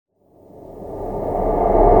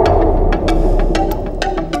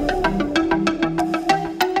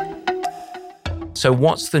So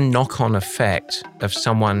what's the knock-on effect of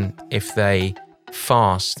someone if they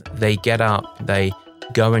fast, they get up, they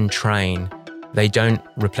go and train, they don't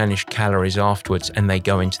replenish calories afterwards, and they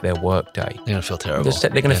go into their workday? They're going to feel terrible.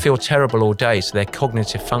 They're going to feel terrible all day. So their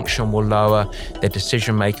cognitive function will lower, their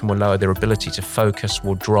decision-making will lower, their ability to focus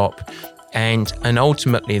will drop. And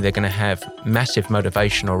ultimately, they're going to have massive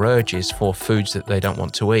motivational urges for foods that they don't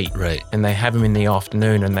want to eat. Right. And they have them in the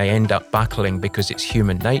afternoon and they end up buckling because it's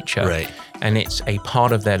human nature. Right. And it's a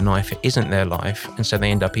part of their life. It isn't their life. And so they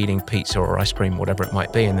end up eating pizza or ice cream, whatever it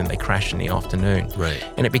might be, and then they crash in the afternoon. Right.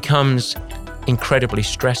 And it becomes incredibly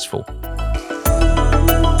stressful.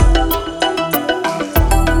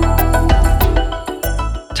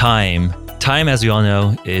 Time, as we all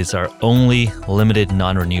know, is our only limited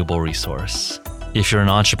non-renewable resource. If you're an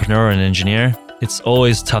entrepreneur or an engineer, it's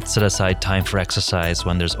always tough to set aside time for exercise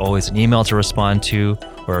when there's always an email to respond to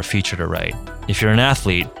or a feature to write. If you're an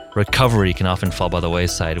athlete, recovery can often fall by the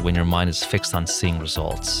wayside when your mind is fixed on seeing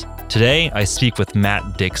results. Today, I speak with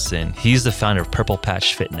Matt Dixon. He's the founder of Purple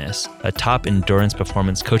Patch Fitness, a top endurance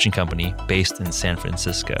performance coaching company based in San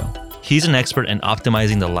Francisco. He's an expert in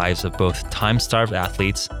optimizing the lives of both time-starved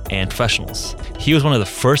athletes and professionals. He was one of the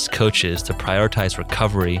first coaches to prioritize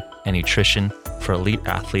recovery and nutrition for elite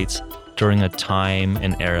athletes during a time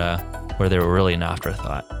and era where they were really an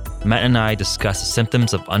afterthought. Matt and I discuss the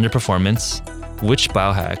symptoms of underperformance, which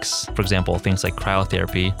biohacks, for example, things like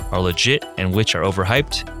cryotherapy, are legit and which are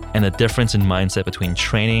overhyped, and the difference in mindset between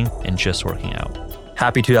training and just working out.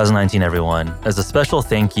 Happy 2019, everyone. As a special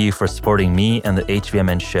thank you for supporting me and the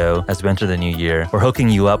HVMN show as we enter the new year, we're hooking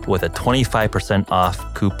you up with a 25%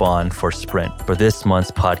 off coupon for Sprint for this month's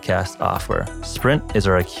podcast offer. Sprint is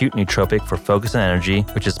our acute nootropic for focus and energy,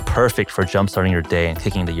 which is perfect for jumpstarting your day and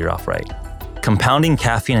kicking the year off right. Compounding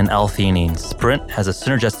caffeine and L-theanine, Sprint has a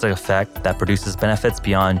synergistic effect that produces benefits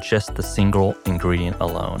beyond just the single ingredient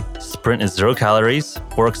alone. Sprint is 0 calories,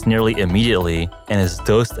 works nearly immediately, and is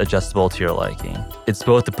dose adjustable to your liking. It's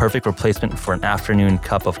both the perfect replacement for an afternoon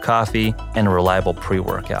cup of coffee and a reliable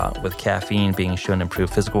pre-workout, with caffeine being shown to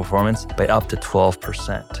improve physical performance by up to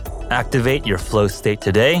 12%. Activate your flow state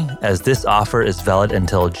today, as this offer is valid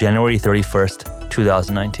until January 31st,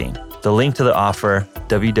 2019. The link to the offer,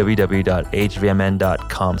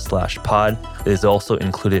 www.hvmn.com/pod, is also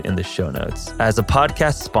included in the show notes. As a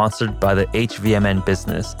podcast sponsored by the HVMN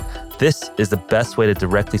business, this is the best way to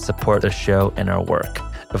directly support the show and our work.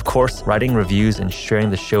 Of course, writing reviews and sharing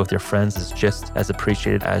the show with your friends is just as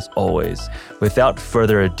appreciated as always. Without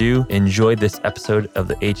further ado, enjoy this episode of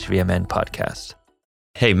the HVMN podcast.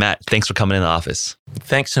 Hey, Matt, thanks for coming in the office.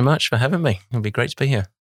 Thanks so much for having me. It'll be great to be here.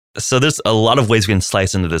 So there's a lot of ways we can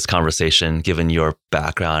slice into this conversation, given your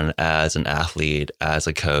background as an athlete, as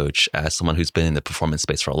a coach, as someone who's been in the performance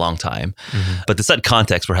space for a long time. Mm-hmm. But to set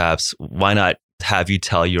context, perhaps, why not have you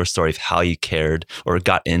tell your story of how you cared or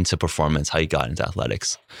got into performance, how you got into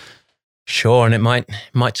athletics? Sure, and it might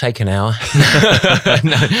take an hour.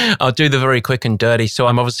 No, I'll do the very quick and dirty. So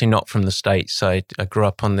I'm obviously not from the States. I grew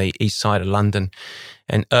up on the east side of London,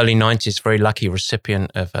 and early 90s, very lucky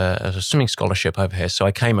recipient of a swimming scholarship over here. So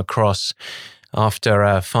I came across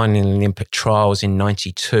after finding the Olympic trials in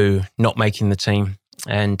 92, not making the team,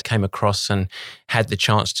 and came across and had the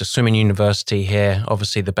chance to swim in university here,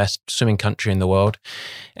 obviously the best swimming country in the world,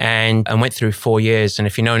 and went through 4 years. And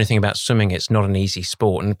if you know anything about swimming, it's not an easy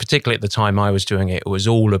sport. And particularly at the time I was doing it, it was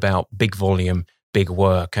all about big volume, big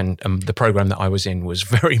work. And the program that I was in was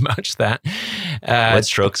very much that. What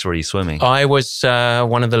strokes were you swimming? I was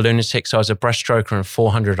one of the lunatics. I was a breaststroker and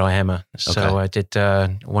 400 IMer. So I did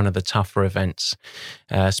one of the tougher events.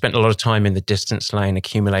 Spent a lot of time in the distance lane,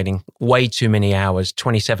 accumulating way too many hours.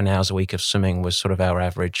 27 hours a week of swimming was sort of our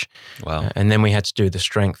average. Wow. And then we had to do the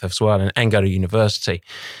strength as well and go to university.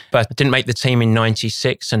 But I didn't make the team in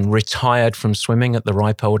 96 and retired from swimming at the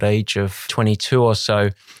ripe old age of 22 or so.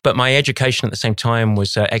 But my education at the same time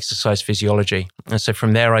was exercise physiology. And so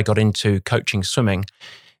from there, I got into coaching swimming.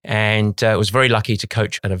 And I was very lucky to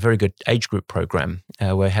coach at a very good age group program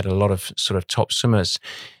where I had a lot of sort of top swimmers.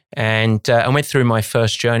 And I went through my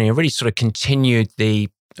first journey and really sort of continued the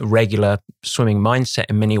regular swimming mindset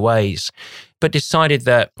in many ways, but decided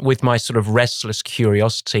that with my sort of restless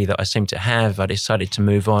curiosity that I seemed to have, I decided to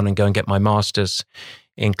move on and go and get my master's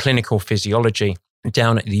in clinical physiology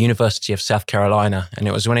down at the University of South Carolina. And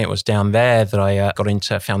it was when it was down there that I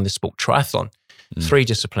found this sport, triathlon, 3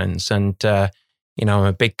 disciplines. And, I'm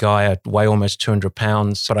a big guy, I weigh almost 200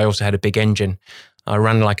 pounds, but I also had a big engine. I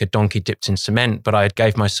ran like a donkey dipped in cement, but I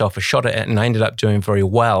gave myself a shot at it and I ended up doing very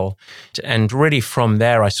well. And really from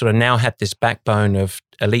there, I sort of now had this backbone of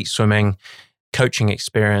elite swimming, coaching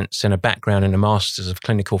experience and a background in a master's of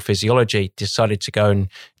clinical physiology, decided to go and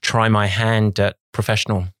try my hand at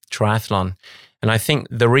professional triathlon. And I think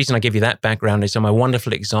the reason I give you that background is I'm a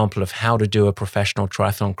wonderful example of how to do a professional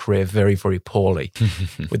triathlon career very, very poorly.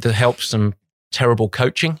 With the help of some terrible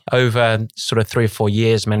coaching over sort of 3 or 4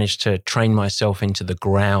 years, managed to train myself into the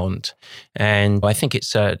ground. And I think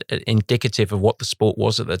it's indicative of what the sport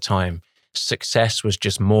was at the time. Success was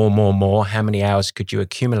just more. How many hours could you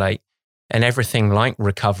accumulate? And everything like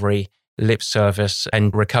recovery, lip service,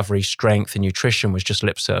 and recovery strength and nutrition was just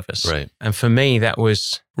lip service. Right. And for me, that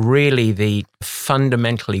was really the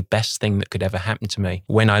fundamentally best thing that could ever happen to me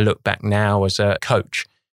when I look back now as a coach,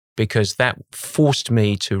 because that forced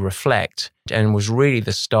me to reflect and was really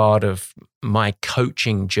the start of my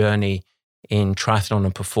coaching journey in triathlon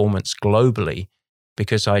and performance globally,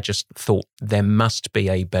 because I just thought there must be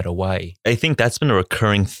a better way. I think that's been a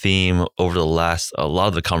recurring theme over a lot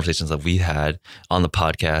of the conversations that we had on the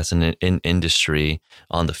podcast and in industry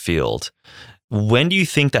on the field. When do you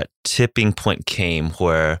think that tipping point came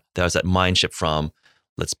where there was that mind shift from,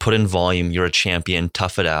 let's put in volume, you're a champion,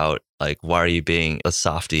 tough it out, like, why are you being a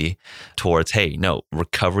softie, towards, hey, no,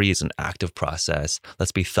 recovery is an active process.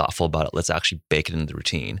 Let's be thoughtful about it. Let's actually bake it into the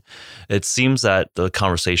routine. It seems that the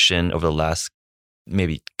conversation over the last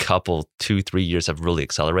maybe couple, 2-3 years have really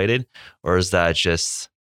accelerated, or is that just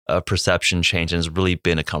a perception change and has really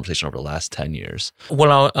been a conversation over the last 10 years?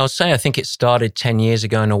 Well, I'll say I think it started 10 years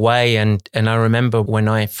ago in a way. And I remember when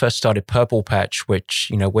I first started Purple Patch,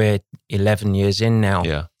 which, we're 11 years in now.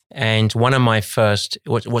 Yeah. And one of my first,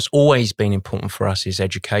 what's always been important for us is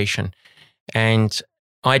education. And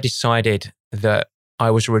I decided that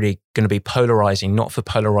I was really going to be polarizing, not for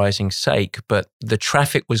polarizing's sake, but the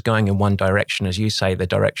traffic was going in one direction, as you say, the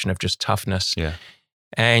direction of just toughness. Yeah.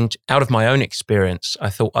 And out of my own experience, I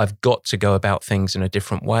thought I've got to go about things in a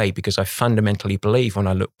different way, because I fundamentally believe when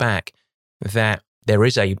I look back that there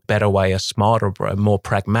is a better way, a smarter, a more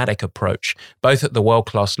pragmatic approach, both at the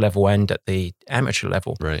world-class level and at the amateur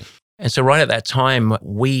level. Right. And so right at that time,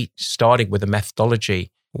 we started with a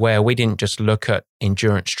methodology where we didn't just look at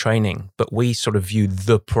endurance training, but we sort of viewed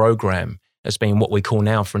the program as being what we call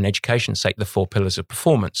now, for an education's sake, the 4 pillars of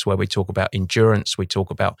performance, where we talk about endurance, we talk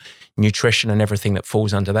about nutrition and everything that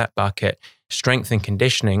falls under that bucket, strength and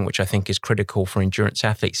conditioning, which I think is critical for endurance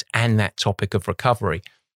athletes, and that topic of recovery.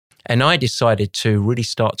 And I decided to really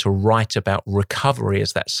start to write about recovery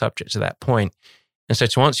as that subject at that point. And so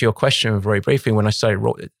to answer your question very briefly, when I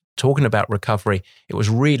started talking about recovery, it was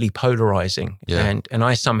really polarizing. Yeah. And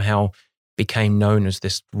I somehow became known as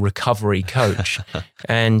this recovery coach.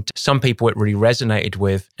 And some people it really resonated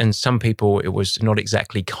with, and some people it was not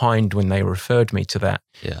exactly kind when they referred me to that.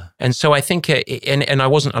 Yeah. And so I think, and I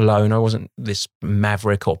wasn't alone, I wasn't this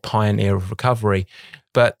maverick or pioneer of recovery,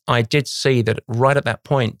 but I did see that right at that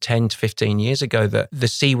point, 10 to 15 years ago, that the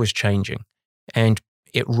sea was changing. And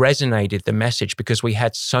it resonated, the message, because we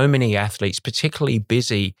had so many athletes, particularly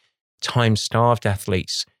busy, time-starved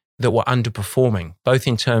athletes, that were underperforming, both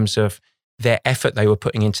in terms of their effort they were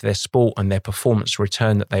putting into their sport and their performance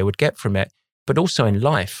return that they would get from it, but also in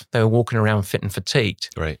life. They were walking around fit and fatigued.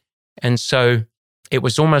 Right. And so it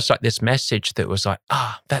was almost like this message that was like,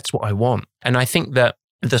 that's what I want. And I think that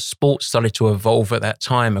the sport started to evolve at that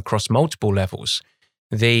time across multiple levels.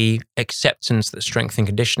 The acceptance that strength and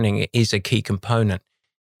conditioning is a key component.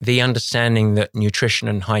 The understanding that nutrition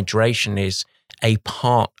and hydration is a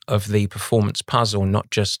part of the performance puzzle, not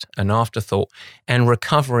just an afterthought. And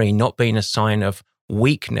recovery not being a sign of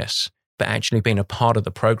weakness, but actually being a part of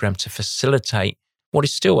the program to facilitate what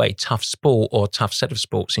is still a tough sport or tough set of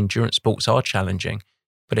sports. Endurance sports are challenging,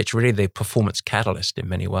 but it's really the performance catalyst in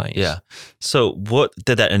many ways. Yeah. So what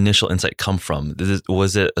did that initial insight come from?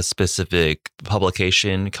 Was it a specific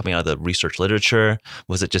publication coming out of the research literature?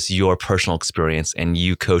 Was it just your personal experience and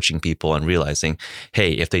you coaching people and realizing,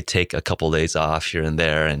 hey, if they take a couple of days off here and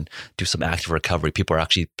there and do some active recovery, people are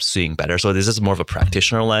actually seeing better? So is this more of a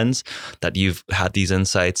practitioner lens that you've had these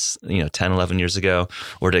insights, 10, 11 years ago?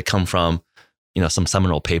 Or did it come from some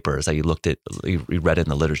seminal papers that you read in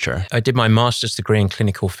the literature? I did my master's degree in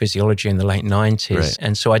clinical physiology in the late 90s. Right.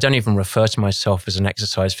 And so I don't even refer to myself as an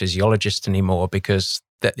exercise physiologist anymore, because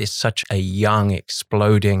that is such a young,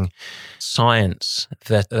 exploding science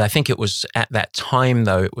that I think it was at that time,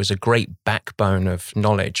 though, it was a great backbone of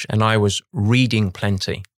knowledge. And I was reading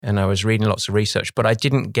plenty and I was reading lots of research, but I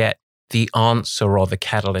didn't get the answer or the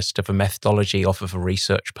catalyst of a methodology off of a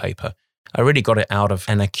research paper. I really got it out of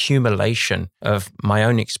an accumulation of my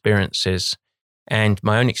own experiences, and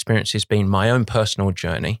my own experiences being my own personal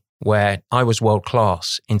journey, where I was world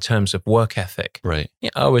class in terms of work ethic. Right.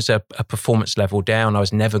 Yeah, I was a performance level down. I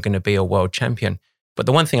was never going to be a world champion. But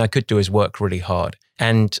the one thing I could do is work really hard.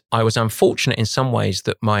 And I was unfortunate in some ways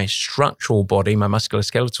that my structural body, my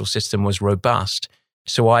musculoskeletal system was robust.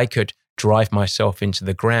 So I could drive myself into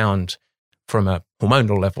the ground from a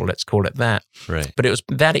hormonal level, let's call it that. Right. But it was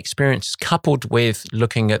that experience coupled with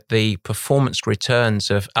looking at the performance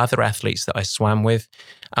returns of other athletes that I swam with,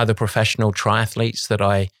 other professional triathletes that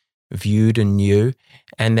I viewed and knew,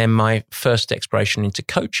 and then my first exploration into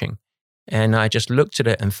coaching. And I just looked at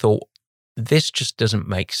it and thought, this just doesn't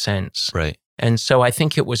make sense. Right. And so I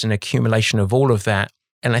think it was an accumulation of all of that.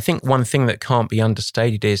 And I think one thing that can't be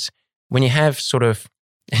understated is when you have sort of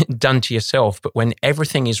done to yourself, but when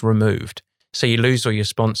everything is removed, so you lose all your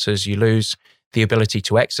sponsors, you lose the ability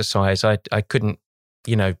to exercise. I couldn't,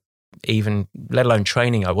 even, let alone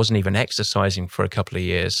training, I wasn't even exercising for a couple of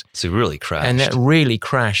years. So you really crashed. And that really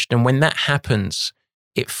crashed. And when that happens,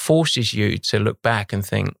 it forces you to look back and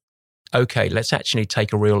think, okay, let's actually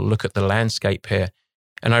take a real look at the landscape here.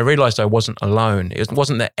 And I realized I wasn't alone. It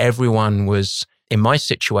wasn't that everyone was in my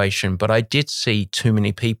situation, but I did see too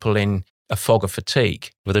many people in a fog of fatigue.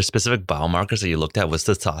 Were there specific biomarkers that you looked at? Was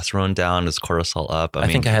testosterone down? Was cortisol up? I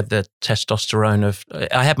think I had the testosterone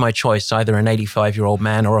I had my choice, either an 85-year-old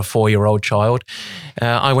man or a 4-year-old child.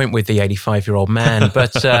 I went with the 85-year-old man,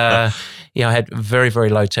 but I had very, very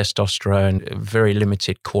low testosterone, very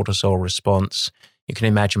limited cortisol response. You can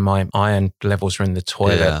imagine my iron levels were in the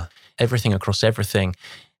toilet, everything across everything.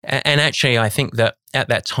 And actually, I think that at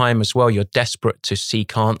that time as well, you're desperate to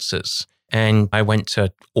seek answers. And I went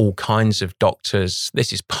to all kinds of doctors.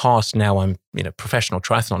 This is past now. I'm, professional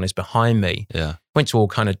triathlon is behind me. Yeah. Went to all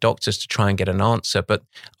kind of doctors to try and get an answer. But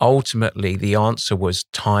ultimately, the answer was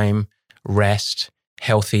time, rest,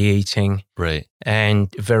 healthy eating, right,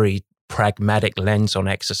 and very pragmatic lens on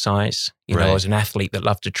exercise. I was an athlete that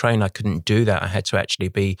loved to train. I couldn't do that. I had to actually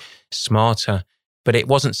be smarter. But it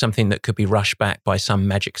wasn't something that could be rushed back by some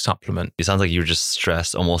magic supplement. It sounds like you were just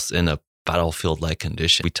stressed, almost in a battlefield-like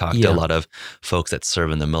condition. We talked to a lot of folks that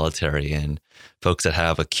serve in the military, and folks that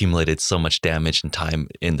have accumulated so much damage and time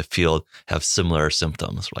in the field have similar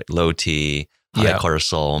symptoms, like low T, high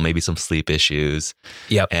cortisol, maybe some sleep issues.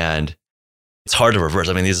 Yep. And it's hard to reverse.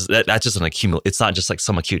 I mean, that's just an accumulation. It's not just like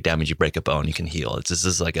some acute damage, you break a bone, you can heal. This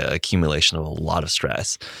is like an accumulation of a lot of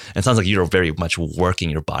stress. And it sounds like you're very much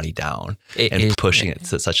working your body down and pushing it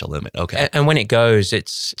to such a limit. Okay. And when it goes,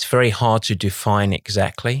 it's very hard to define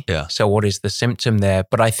exactly. Yeah. So what is the symptom there?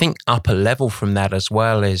 But I think upper level from that as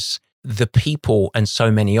well is the people, and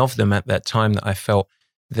so many of them at that time that I felt,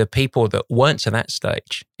 the people that weren't to that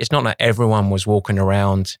stage. It's not like everyone was walking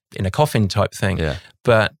around in a coffin type thing,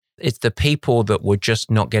 but it's the people that were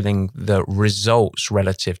just not getting the results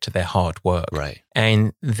relative to their hard work. Right.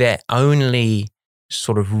 And their only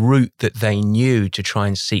sort of route that they knew to try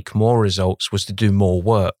and seek more results was to do more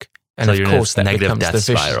work. And so of course, that negative becomes death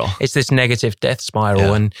the vicious spiral. It's this negative death spiral.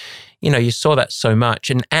 Yeah. And, you saw that so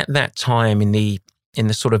much. And at that time, in the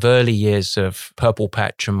sort of early years of Purple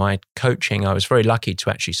Patch and my coaching, I was very lucky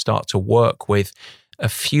to actually start to work with a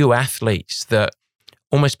few athletes that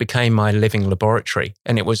almost became my living laboratory.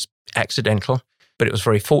 And it was accidental, but it was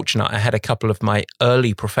very fortunate. I had a couple of my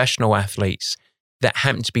early professional athletes that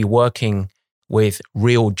happened to be working with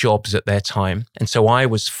real jobs at their time. And so I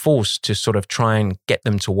was forced to sort of try and get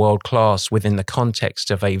them to world class within the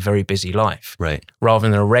context of a very busy life. Right. Rather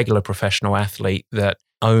than a regular professional athlete that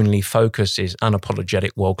only focus is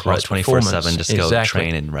unapologetic world-class performance. 24/7, just go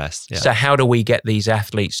train and rest. Yeah. So how do we get these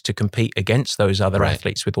athletes to compete against those other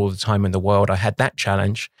athletes with all the time in the world? I had that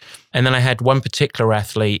challenge. And then I had one particular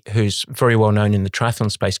athlete who's very well known in the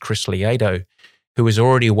triathlon space, Chris Lieto, who was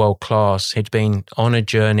already world-class. He'd been on a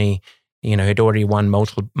journey, he'd already won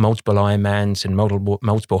multiple Ironmans and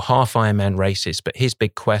multiple half Ironman races, but his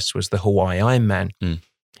big quest was the Hawaii Ironman. Mm.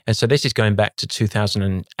 And so this is going back to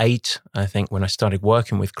 2008, I think, when I started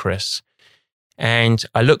working with Chris. And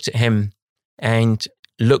I looked at him and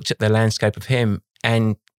looked at the landscape of him.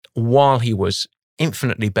 And while he was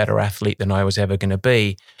infinitely better athlete than I was ever going to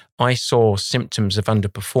be, I saw symptoms of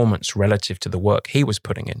underperformance relative to the work he was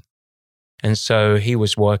putting in. And so he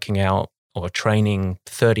was working out or training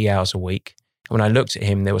 30 hours a week. When I looked at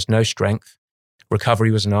him, there was no strength. Recovery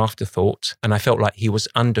was an afterthought. And I felt like he was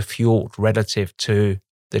underfueled relative to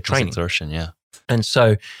the training. Exertion, yeah. And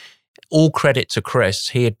so all credit to Chris.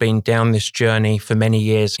 He had been down this journey for many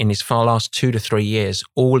years. In his last 2 to 3 years,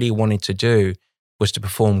 all he wanted to do was to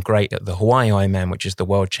perform great at the Hawaii Ironman, which is the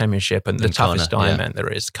world championship and the toughest Ironman there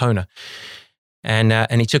is, Kona. And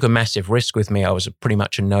he took a massive risk with me. I was pretty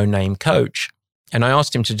much a no-name coach. And I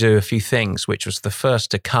asked him to do a few things, which was the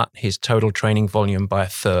first to cut his total training volume by a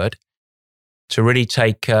third, to really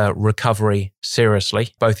take recovery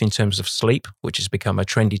seriously, both in terms of sleep, which has become a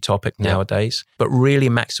trendy topic nowadays, but really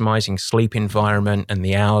maximizing sleep environment and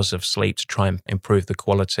the hours of sleep to try and improve the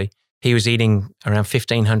quality. He was eating around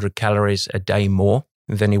 1,500 calories a day more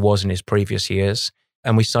than he was in his previous years.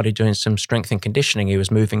 And we started doing some strength and conditioning. He was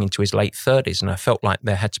moving into his late 30s, and I felt like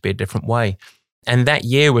there had to be a different way. And that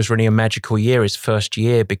year was really a magical year, his first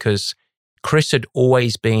year, because Chris had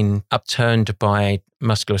always been upturned by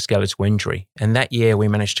musculoskeletal injury. And that year we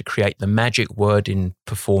managed to create the magic word in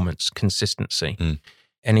performance, consistency.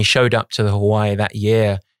 And he showed up to the Hawaii that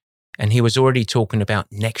year, and he was already talking about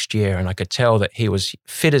next year. And I could tell that he was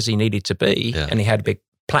fit as he needed to be, and he had a big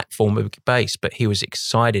platform, a big base, but he was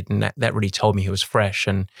excited. And that really told me he was fresh.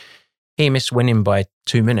 And he missed winning by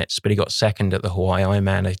 2 minutes, but he got second at the Hawaii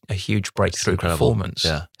Ironman, a huge breakthrough performance.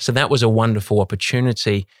 Yeah. So that was a wonderful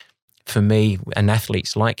opportunity for me and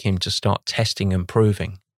athletes like him to start testing and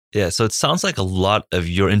proving. Yeah, so it sounds like a lot of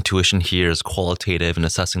your intuition here is qualitative in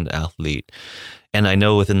assessing the athlete. And I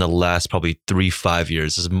know within the last probably 3-5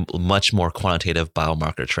 years, there's much more quantitative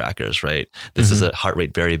biomarker trackers, right? This is a heart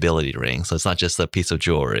rate variability ring. So it's not just a piece of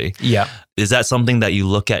jewelry. Yeah. Is that something that you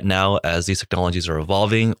look at now as these technologies are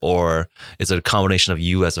evolving? Or is it a combination of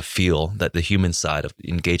you as a field, that the human side of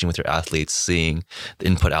engaging with your athletes, seeing the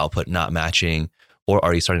input output not matching? Or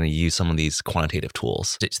are you starting to use some of these quantitative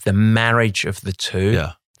tools? It's the marriage of the two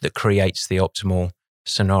that creates the optimal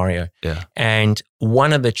scenario. Yeah. And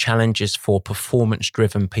one of the challenges for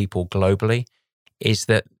performance-driven people globally is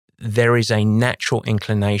that there is a natural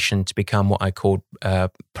inclination to become what I call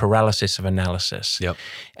paralysis of analysis. Yep.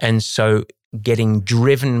 And so getting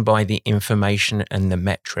driven by the information and the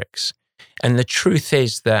metrics. And the truth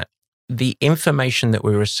is that the information that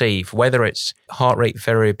we receive, whether it's heart rate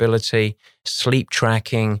variability, sleep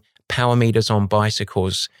tracking, power meters on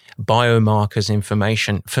bicycles, biomarkers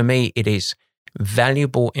information, for me, it is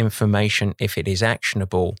valuable information if it is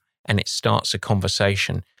actionable and it starts a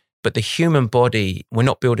conversation. But the human body, we're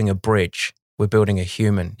not building a bridge, we're building a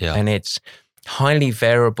human. Yeah. And it's highly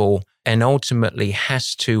variable and ultimately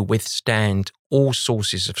has to withstand all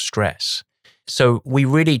sources of stress. So we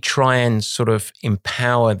really try and sort of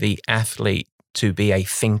empower the athlete to be a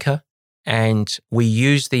thinker, and we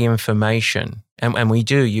use the information, and we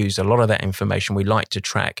do use a lot of that information. We like to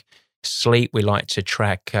track sleep, we like to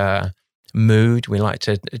track mood, we like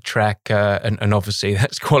to track, and obviously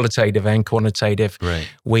that's qualitative and quantitative. Right.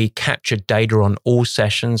 We capture data on all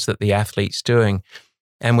sessions that the athlete's doing,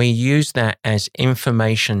 and we use that as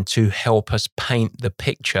information to help us paint the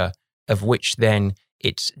picture of which then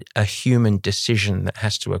it's a human decision that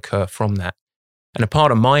has to occur from that. And a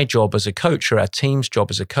part of my job as a coach, or our team's job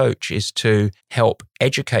as a coach, is to help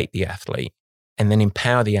educate the athlete and then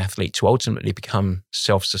empower the athlete to ultimately become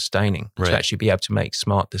self-sustaining, to actually be able to make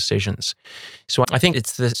smart decisions. So I think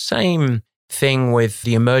it's the same thing with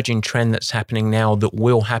the emerging trend that's happening now that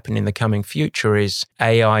will happen in the coming future is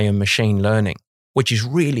AI and machine learning, which is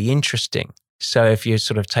really interesting. So if you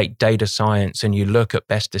sort of take data science and you look at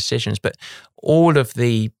best decisions, but all of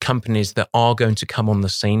the companies that are going to come on the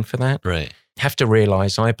scene for that have to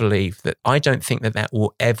realize, I believe, that I don't think that that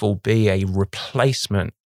will ever be a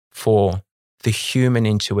replacement for the human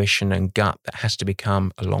intuition and gut that has to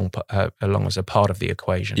become along as a part of the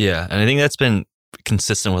equation. Yeah, and I think that's been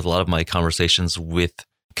consistent with a lot of my conversations with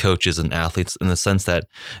coaches and athletes, in the sense that,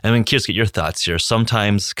 I mean, curious to get your thoughts here.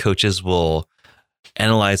 Sometimes coaches will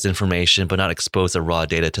analyze information but not expose the raw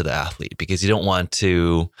data to the athlete, because you don't want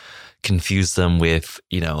to confuse them with,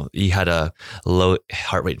 you had a low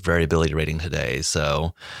heart rate variability rating today,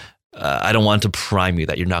 so I don't want to prime you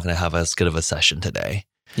that you're not going to have as good of a session today.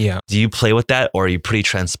 Yeah. Do you play with that, or are you pretty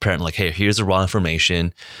transparent? Like, hey, here's the raw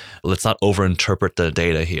information. Let's not overinterpret the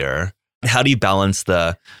data here. How do you balance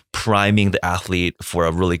the priming the athlete for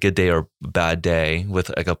a really good day or bad day with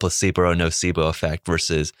like a placebo or nocebo effect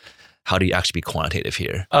versus how do you actually be quantitative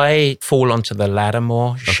here? I fall onto the latter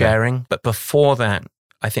more, sharing. But before that,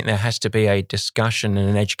 I think there has to be a discussion and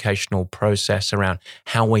an educational process around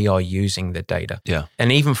how we are using the data. Yeah.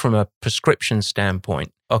 And even from a prescription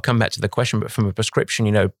standpoint, I'll come back to the question, but from a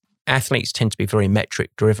prescription, athletes tend to be very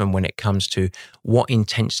metric driven when it comes to what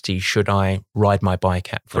intensity should I ride my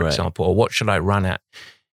bike at, for example, or what should I run at?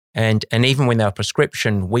 And even with our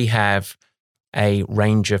prescription, we have a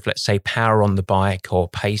range of, let's say, power on the bike or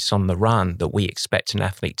pace on the run that we expect an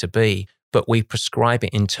athlete to be, but we prescribe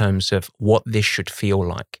it in terms of what this should feel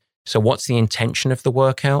like. So what's the intention of the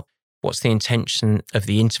workout? What's the intention of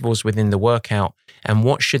the intervals within the workout? And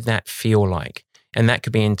what should that feel like? And that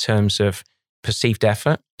could be in terms of perceived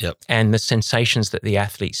effort and the sensations that the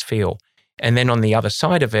athletes feel. And then on the other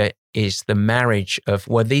side of it is the marriage of,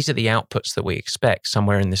 well, these are the outputs that we expect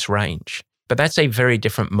somewhere in this range. But that's a very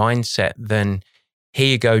different mindset than, here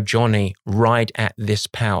you go, Johnny, ride at this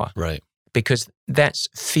power. Right. Because that's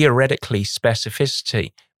theoretically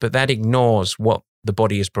specificity, but that ignores what the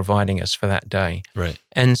body is providing us for that day. Right.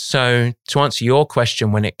 And so to answer your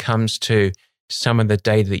question, when it comes to some of the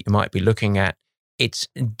data that you might be looking at, it's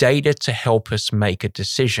data to help us make a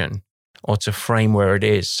decision or to frame where it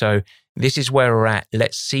is. So this is where we're at.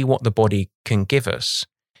 Let's see what the body can give us.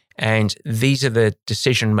 And these are the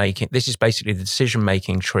decision-making. This is basically the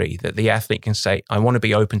decision-making tree that the athlete can say, I want to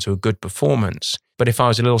be open to a good performance. But if I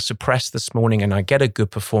was a little suppressed this morning and I get a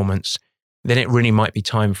good performance, then it really might be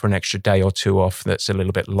time for an extra day or two off that's a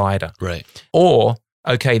little bit lighter. Right. Or,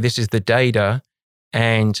 okay, this is the data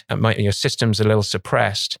and your system's a little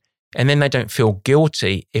suppressed. And then they don't feel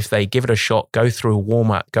guilty if they give it a shot, go through a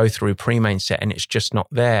warm-up, go through a pre-main set, and it's just not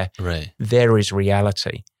there. Right. There is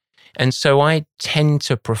reality. And so I tend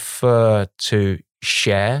to prefer to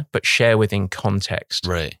share, but share within context.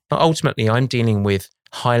 Right. Ultimately, I'm dealing with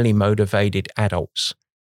highly motivated adults.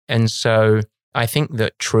 And so I think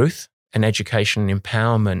that truth and education and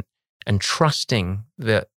empowerment and trusting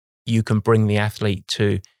that you can bring the athlete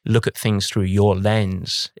to look at things through your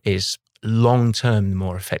lens is long-term the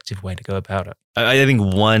more effective way to go about it. I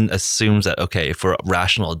think one assumes that, okay, if we're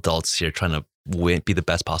rational adults here trying to be the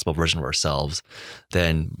best possible version of ourselves,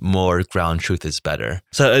 then more ground truth is better.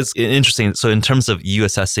 So it's interesting. So in terms of you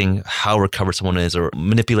assessing how recovered someone is or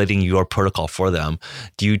manipulating your protocol for them,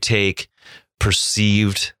 do you take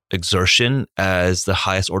perceived exertion as the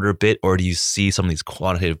highest order bit, or do you see some of these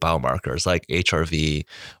quantitative biomarkers like HRV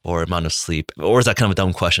or amount of sleep? Or is that kind of a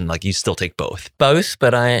dumb question? Like you still take both? Both,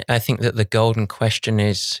 but I think that the golden question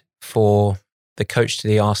is for the coach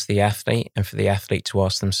to ask the athlete and for the athlete to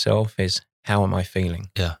ask themselves is, how am I feeling?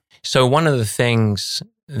 Yeah. So one of the things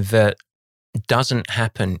that doesn't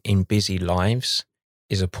happen in busy lives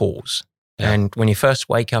is a pause. Yeah. And when you first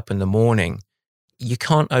wake up in the morning, you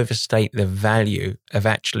can't overstate the value of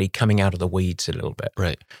actually coming out of the weeds a little bit.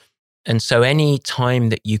 Right. And so any time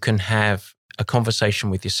that you can have a conversation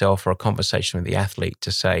with yourself or a conversation with the athlete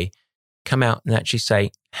to say, come out and actually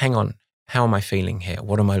say, hang on, how am I feeling here?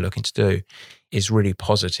 What am I looking to do? Is really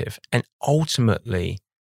positive. And ultimately,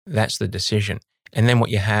 that's the decision. And then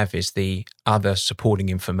what you have is the other supporting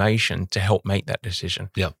information to help make that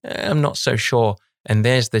decision. Yeah. I'm not so sure. And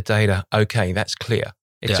there's the data. Okay, that's clear.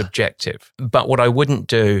 It's objective. But what I wouldn't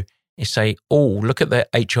do is say, oh, look at the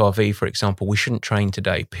HRV, for example. We shouldn't train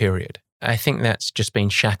today, period. I think that's just been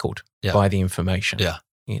shackled by the information. Yeah.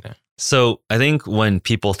 You know. So I think when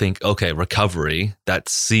people think, okay, recovery, that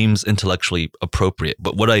seems intellectually appropriate,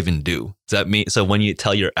 but what do I even do? Does that mean, so when you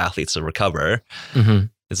tell your athletes to recover,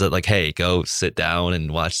 is it like, hey, go sit down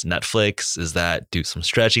and watch Netflix? Is that do some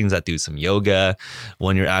stretching? Is that do some yoga?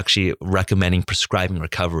 When you're actually recommending prescribing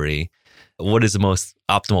recovery, what is the most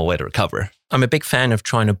optimal way to recover? I'm a big fan of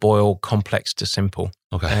trying to boil complex to simple.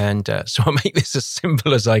 Okay. And so I make this as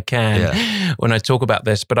simple as I can when I talk about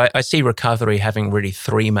this. But I see recovery having really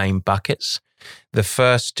three main buckets. The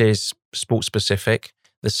first is sport specific.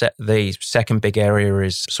 The second big area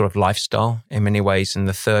is sort of lifestyle in many ways. And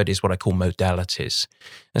the third is what I call modalities.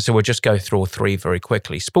 And so we'll just go through all three very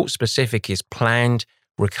quickly. Sport specific is planned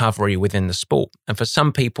recovery within the sport. And for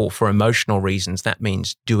some people, for emotional reasons, that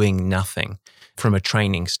means doing nothing from a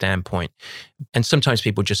training standpoint. And sometimes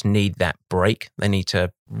people just need that break. They need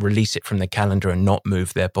to release it from the calendar and not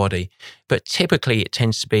move their body. But typically it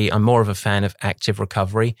tends to be, I'm more of a fan of active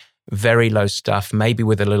recovery, very low stuff, maybe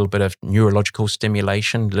with a little bit of neurological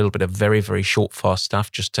stimulation, a little bit of very, very short, fast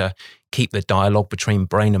stuff just to keep the dialogue between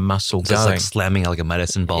brain and muscle going. Just like slamming like a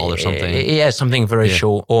medicine ball or something? Yeah, something very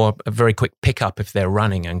short, or a very quick pickup if they're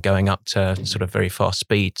running and going up to sort of very fast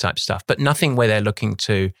speed type stuff. But nothing where they're looking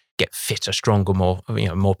to get fitter, stronger,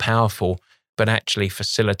 more powerful, but actually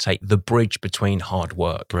facilitate the bridge between hard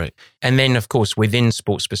work. Right. And then, of course, within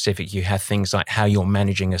sport specific, you have things like how you're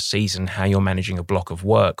managing a season, how you're managing a block of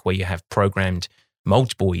work, where you have programmed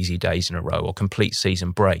multiple easy days in a row or complete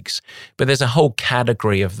season breaks. But there's a whole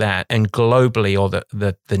category of that. And globally, or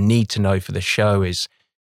the need to know for the show is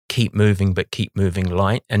keep moving, but keep moving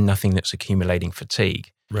light and nothing that's accumulating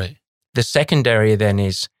fatigue. Right. The second area then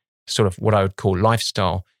is sort of what I would call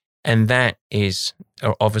lifestyle. And that is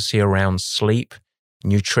obviously around sleep,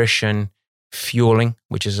 nutrition, fueling,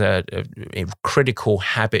 which is a critical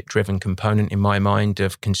habit-driven component in my mind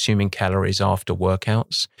of consuming calories after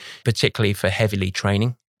workouts, particularly for heavily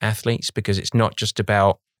training athletes, because it's not just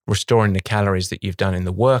about restoring the calories that you've done in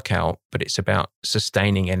the workout, but it's about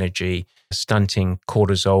sustaining energy, stunting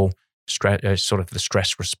cortisol, sort of the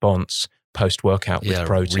stress response post-workout with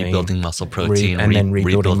protein. Rebuilding muscle protein. And then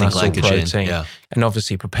rebuilding muscle glycogen. protein. And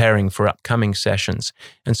obviously preparing for upcoming sessions.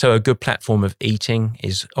 And so a good platform of eating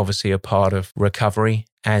is obviously a part of recovery,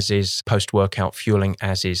 as is post-workout fueling,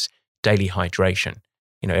 as is daily hydration.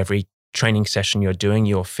 Every training session you're doing,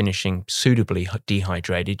 you're finishing suitably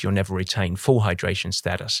dehydrated. You'll never retain full hydration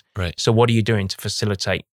status. Right. So what are you doing to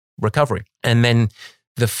facilitate recovery? And then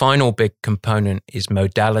the final big component is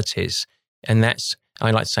modalities. And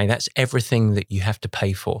I like to say that's everything that you have to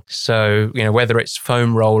pay for. So, whether it's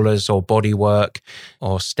foam rollers or body work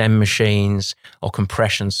or stem machines or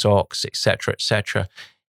compression socks, et cetera,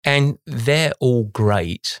 and they're all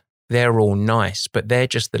great. They're all nice, but they're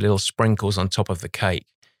just the little sprinkles on top of the cake.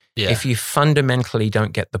 Yeah. If you fundamentally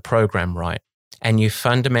don't get the program right and you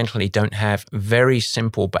fundamentally don't have very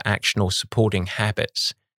simple but actionable supporting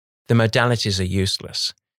habits, the modalities are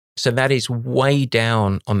useless. So that is way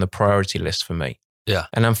down on the priority list for me. Yeah.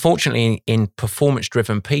 And unfortunately, in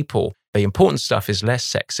performance-driven people, the important stuff is less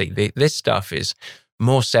sexy. This stuff is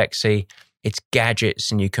more sexy. It's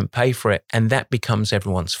gadgets and you can pay for it. And that becomes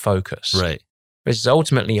everyone's focus. Right. Because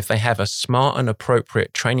ultimately, if they have a smart and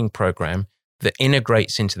appropriate training program that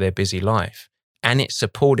integrates into their busy life and it's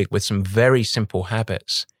supported with some very simple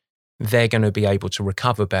habits, they're going to be able to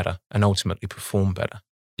recover better and ultimately perform better.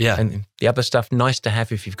 Yeah. And the other stuff, nice to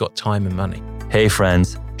have if you've got time and money. Hey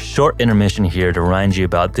friends, short intermission here to remind you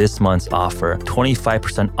about this month's offer,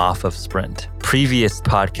 25% off of Sprint. Previous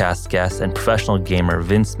podcast guest and professional gamer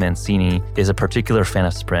Vince Mancini is a particular fan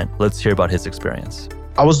of Sprint. Let's hear about his experience.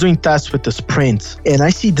 I was doing tests with the Sprint, and I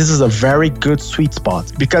see this is a very good sweet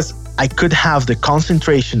spot because I could have the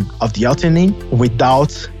concentration of the L-theanine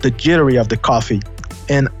without the jittery of the coffee,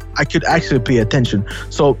 and I could actually pay attention.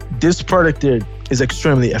 So this product there is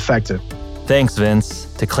extremely effective. Thanks,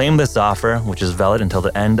 Vince. To claim this offer, which is valid until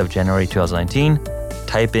the end of January 2019,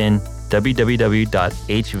 type in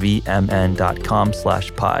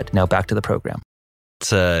www.hvmn.com/pod. Now back to the program.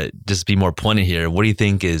 To just be more pointed here, what do you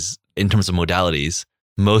think is, in terms of modalities,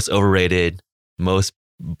 most overrated, most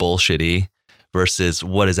bullshitty versus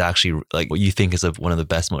what is actually like what you think is one of the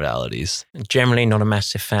best modalities? Generally not a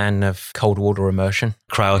massive fan of cold water immersion.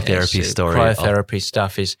 Cryotherapy story. Cryotherapy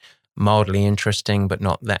stuff is mildly interesting, but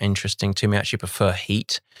not that interesting to me. I actually prefer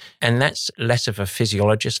heat. And that's less of a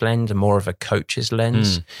physiologist lens and more of a coach's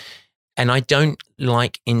lens. And I don't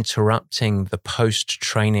like interrupting the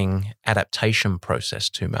post-training adaptation process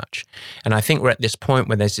too much. And I think we're at this point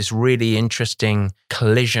where there's this really interesting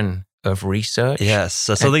collision of research. Yes,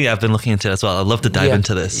 that's something I've been looking into as well. I'd love to dive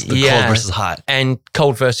into this, the cold versus hot. And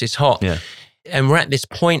cold versus hot. Yeah. And we're at this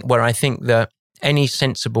point where I think that any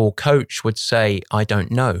sensible coach would say, I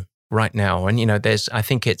don't know right now. And, I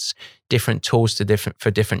think it's different tools for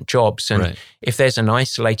different jobs. And if there's an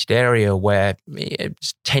isolated area where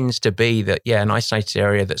it tends to be that, an isolated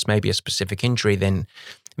area that's maybe a specific injury, then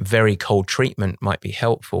very cold treatment might be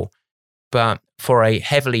helpful. But for a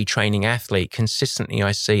heavily training athlete, consistently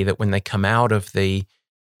I see that when they come out of the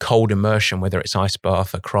cold immersion, whether it's ice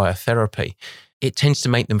bath or cryotherapy, it tends to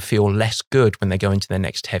make them feel less good when they go into their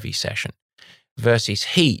next heavy session. Versus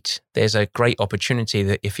heat, there's a great opportunity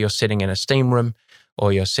that if you're sitting in a steam room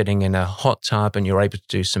or you're sitting in a hot tub and you're able to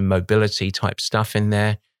do some mobility type stuff in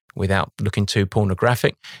there without looking too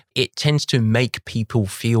pornographic, it tends to make people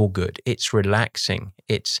feel good. It's relaxing.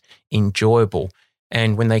 It's enjoyable.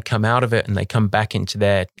 And when they come out of it and they come back into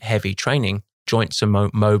their heavy training, joints are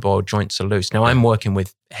mobile, joints are loose. Now, I'm working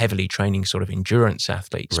with heavily training sort of endurance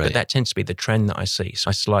athletes, but that tends to be the trend that I see. So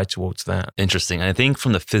I slide towards that. Interesting. And I think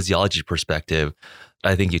from the physiology perspective,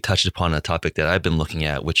 I think you touched upon a topic that I've been looking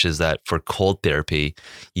at, which is that for cold therapy,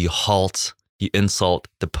 you insult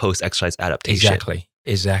the post-exercise adaptation.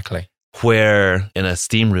 Exactly. Where in a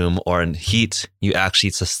steam room or in heat, you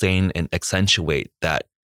actually sustain and accentuate that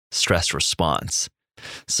stress response.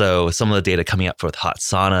 So some of the data coming up with hot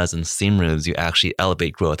saunas and steam rooms, you actually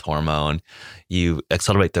elevate growth hormone, you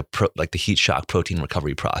accelerate the heat shock protein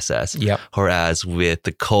recovery process. Yep. Whereas with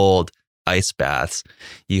the cold ice baths,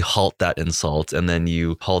 you halt that insult and then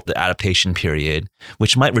you halt the adaptation period,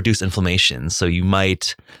 which might reduce inflammation. So you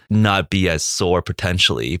might not be as sore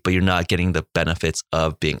potentially, but you're not getting the benefits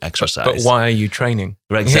of being exercised. But why are you training?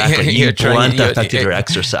 Right, exactly. You blunt the effect of your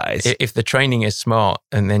exercise. If the training is smart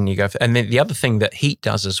and then you go, and then the other thing that heat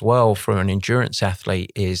does as well for an endurance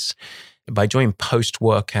athlete is by doing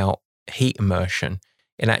post-workout heat immersion,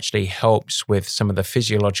 it actually helps with some of the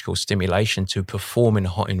physiological stimulation to perform in a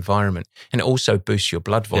hot environment. And it also boosts your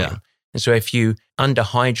blood volume. And so if you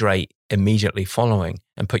underhydrate immediately following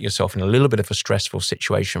and put yourself in a little bit of a stressful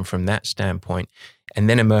situation from that standpoint, and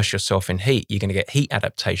then immerse yourself in heat, you're going to get heat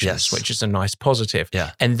adaptations, which is a nice positive.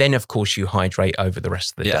 Yeah. And then, of course, you hydrate over the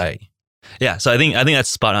rest of the day. Yeah. So I think that's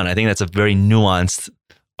spot on. I think that's a very nuanced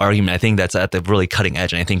argument. I think that's at the really cutting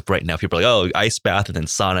edge. And I think right now people are like, oh, ice bath and then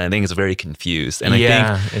sauna. I think it's very confused. And I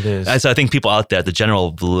think it is. So I think people out there, the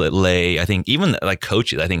general lay, I think even like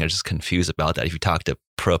coaches, I think are just confused about that. If you talk to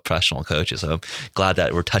professional coaches, so I'm glad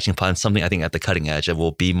that we're touching upon something I think at the cutting edge that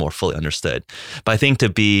will be more fully understood. But I think to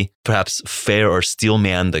be perhaps fair or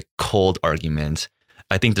steelman the cold argument,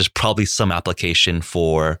 I think there's probably some application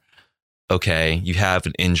for, okay, you have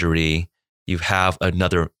an injury, you have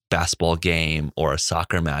another basketball game or a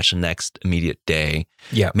soccer match the next immediate day.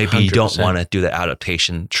 Yeah, maybe 100%. you don't want to do the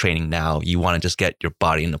adaptation training now. You want to just get your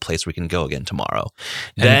body in a place where you can go again tomorrow.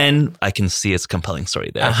 And then I can see it's a compelling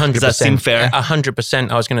story there. 100%. Does that seem fair?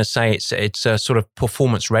 100%. I was going to say it's a sort of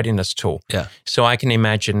performance readiness tool. Yeah. So I can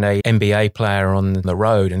imagine a NBA player on the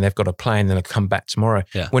road and they've got to play and then they'll come back tomorrow.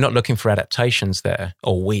 Yeah. We're not looking for adaptations there,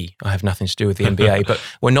 I have nothing to do with the NBA, but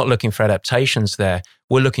we're not looking for adaptations there.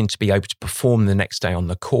 We're looking to be able to perform the next day on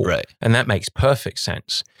the court. Right. And that makes perfect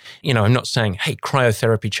sense. I'm not saying, hey,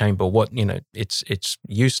 cryotherapy chamber, it's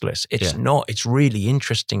useless. It's not. It's really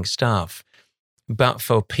interesting stuff. But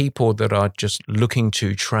for people that are just looking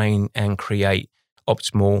to train and create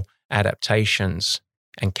optimal adaptations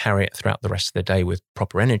and carry it throughout the rest of the day with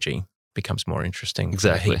proper energy, becomes more interesting.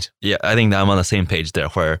 Exactly. Heat. Yeah, I think that I'm on the same page there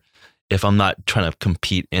where if I'm not trying to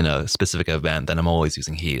compete in a specific event, then I'm always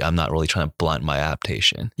using heat. I'm not really trying to blunt my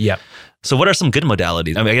adaptation. Yeah. So what are some good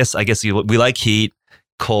modalities? I mean, I guess we like heat,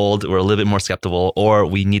 cold, we're a little bit more skeptical, or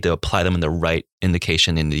we need to apply them in the right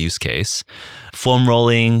indication in the use case. Foam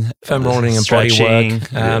rolling and body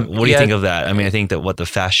work. What do you think of that? I mean, I think that the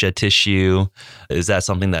fascia tissue, is that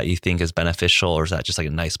something that you think is beneficial, or is that just like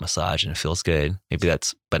a nice massage and it feels good? Maybe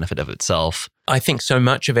that's benefit of itself. I think so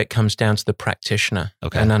much of it comes down to the practitioner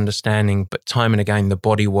and understanding, but time and again, the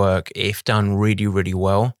body work, if done really, really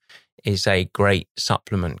well, is a great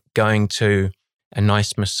supplement. Going to a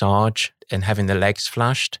nice massage and having the legs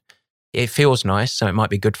flushed, it feels nice, so it might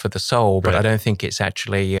be good for the soul, but I don't think it's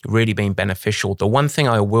actually really been beneficial. The one thing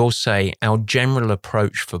I will say, our general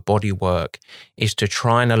approach for body work is to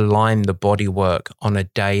try and align the body work on a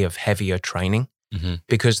day of heavier training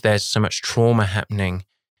because there's so much trauma happening.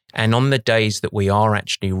 And on the days that we are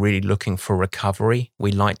actually really looking for recovery,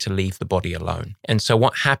 we like to leave the body alone. And so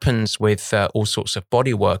what happens with all sorts of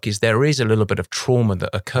body work is there is a little bit of trauma that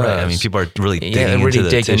occurs. Right. I mean, people are really digging into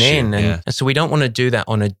the tissue. And so we don't want to do that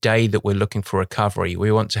on a day that we're looking for recovery.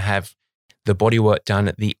 We want to have the body work done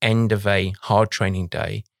at the end of a hard training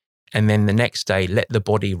day. And then the next day, let the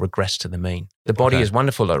body regress to the mean. The body is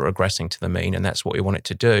wonderful at regressing to the mean, and that's what we want it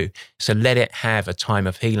to do. So let it have a time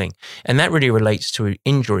of healing. And that really relates to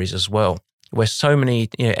injuries as well, where so many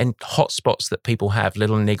and hot spots that people have,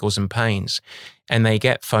 little niggles and pains, and they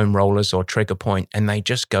get foam rollers or trigger point, and they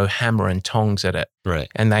just go hammer and tongs at it. Right.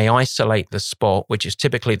 And they isolate the spot, which is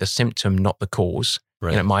typically the symptom, not the cause.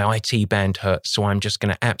 Right. My IT band hurts, so I'm just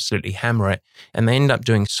going to absolutely hammer it. And they end up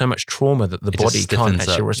doing so much trauma that the body can't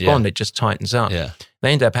actually respond. It just tightens up. Yeah.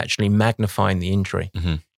 They end up actually magnifying the injury.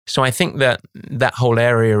 So I think that whole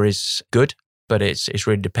area is good, but it's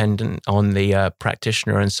really dependent on the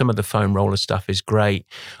practitioner, and some of the foam roller stuff is great.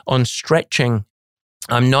 On stretching,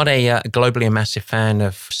 I'm not globally a massive fan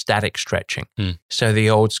of static stretching. So the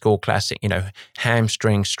old school classic,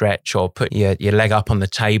 hamstring stretch, or put your leg up on the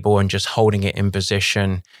table and just holding it in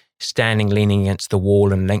position, standing, leaning against the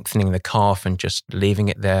wall and lengthening the calf and just leaving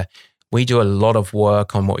it there. We do a lot of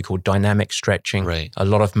work on what we call dynamic stretching, a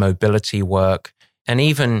lot of mobility work, and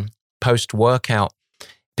even post-workout,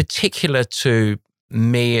 particular to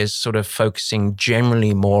me is sort of focusing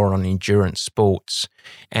generally more on endurance sports.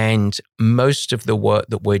 And most of the work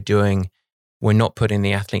that we're doing, we're not putting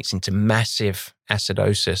the athletes into massive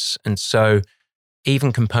acidosis. And so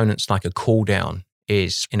even components like a cool down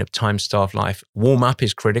is, in a time-starved life, warm up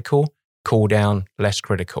is critical, cool down less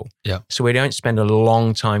critical. Yeah. So we don't spend a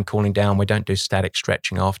long time cooling down. We don't do static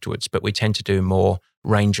stretching afterwards, but we tend to do more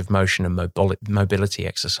range of motion and mobility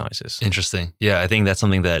exercises. Interesting. Yeah, I think that's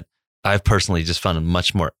something that I've personally just found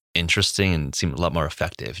much more interesting and seemed a lot more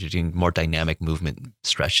effective. You're doing more dynamic movement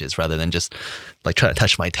stretches rather than just like trying to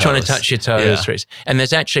touch my toes. Trying to touch your toes. Yeah. And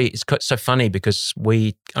there's actually, it's so funny because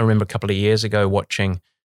I remember a couple of years ago watching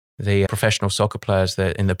the professional soccer players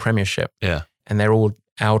that in the Premiership. Yeah. And they're all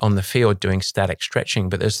out on the field doing static stretching,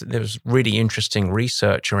 but there was really interesting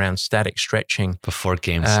research around static stretching before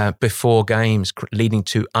games, leading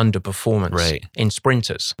to underperformance in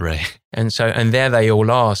sprinters. Right. And there they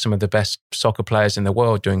all are, some of the best soccer players in the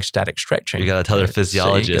world doing static stretching. You got to tell their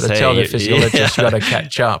physiologist. So you got to tell their physiologist, you got to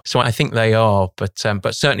catch up. So I think they are, but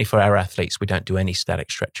certainly for our athletes, we don't do any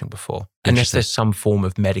static stretching before, unless there's some form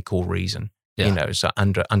of medical reason, so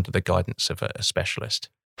under the guidance of a specialist.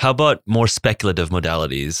 How about more speculative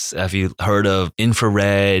modalities? Have you heard of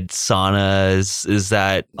infrared saunas? Is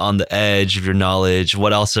that on the edge of your knowledge?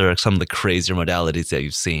 What else are some of the crazier modalities that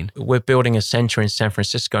you've seen? We're building a center in San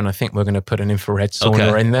Francisco, and I think we're going to put an infrared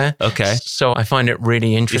sauna in there. Okay. So I find it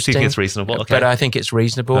really interesting. You think it's reasonable? Okay. But I think it's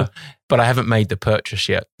reasonable. But I haven't made the purchase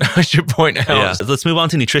yet. I should point out. Yeah. Let's move on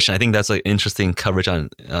to nutrition. I think that's like interesting coverage on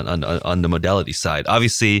the modality side.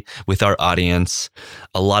 Obviously, with our audience,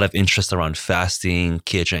 a lot of interest around fasting,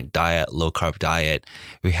 ketogenic diet, low carb diet.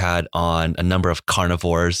 We had on a number of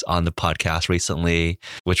carnivores on the podcast recently,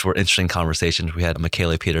 which were interesting conversations. We had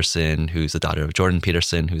Michaela Peterson, who's the daughter of Jordan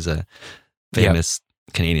Peterson, who's a famous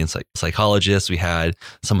Canadian psychologist. We had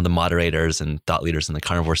some of the moderators and thought leaders in the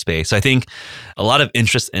carnivore space. So I think a lot of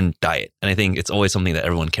interest in diet. And I think it's always something that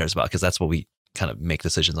everyone cares about because that's what we kind of make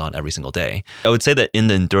decisions on every single day. I would say that in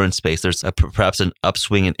the endurance space, there's perhaps an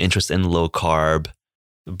upswing in interest in low carb,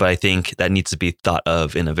 but I think that needs to be thought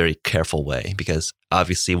of in a very careful way because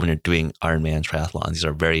obviously when you're doing Ironman triathlons, these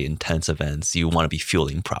are very intense events. You want to be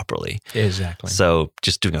fueling properly. Exactly. So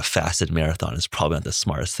just doing a fasted marathon is probably not the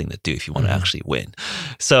smartest thing to do if you want to actually win.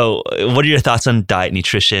 So what are your thoughts on diet,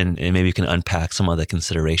 nutrition, and maybe you can unpack some of the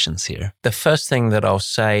considerations here? The first thing that I'll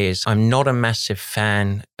say is I'm not a massive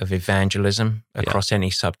fan of evangelism across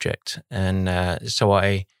any subject. And so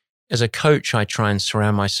as a coach, I try and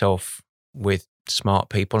surround myself with smart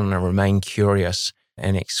people and I remain curious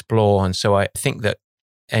and explore. And so I think that,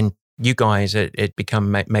 and you guys, it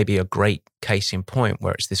become maybe a great case in point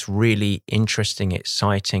where it's this really interesting,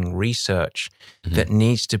 exciting research that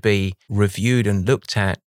needs to be reviewed and looked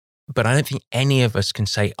at. But I don't think any of us can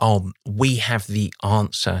say, oh, we have the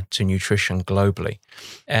answer to nutrition globally.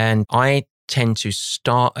 And I tend to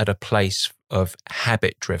start at a place of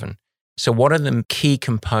habit driven. So what are the key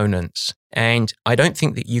components? And I don't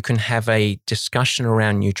think that you can have a discussion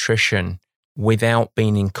around nutrition without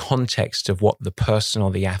being in context of what the person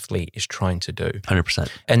or the athlete is trying to do. 100%.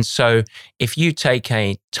 And so if you take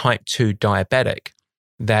a type 2 diabetic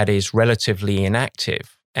that is relatively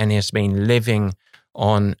inactive and has been living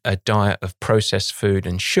on a diet of processed food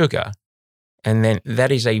and sugar, and then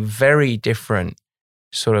that is a very different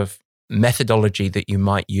sort of methodology that you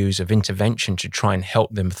might use of intervention to try and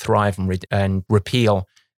help them thrive and repeal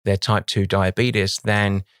their type 2 diabetes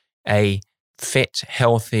than a fit,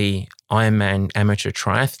 healthy Ironman amateur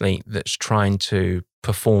triathlete that's trying to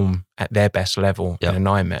perform at their best level in an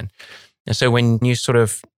Ironman. And so when you sort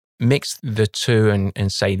of mix the two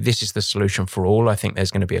and say, this is the solution for all, I think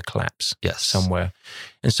there's going to be a collapse somewhere.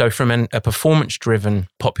 And so from a performance-driven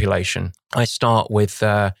population, I start with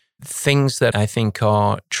things that I think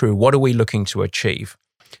are true. What are we looking to achieve?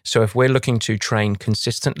 So if we're looking to train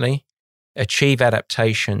consistently, achieve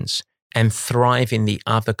adaptations, and thrive in the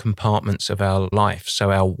other compartments of our life,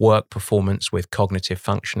 so our work performance with cognitive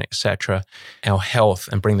function, etc., our health,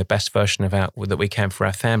 and bring the best version of that we can for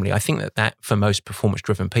our family, I think that for most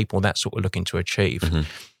performance-driven people, that's what we're looking to achieve.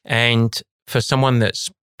 And for someone that's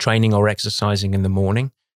training or exercising in the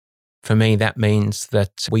morning, for me, that means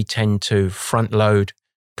that we tend to front load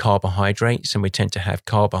carbohydrates, and we tend to have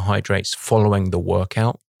carbohydrates following the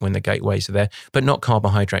workout when the gateways are there, but not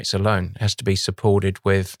carbohydrates alone. It has to be supported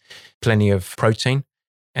with plenty of protein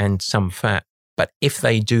and some fat. But if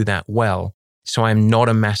they do that well, so I'm not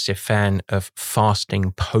a massive fan of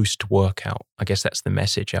fasting post-workout. I guess that's the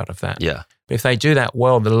message out of that. Yeah. But if they do that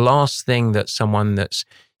well, the last thing that someone that's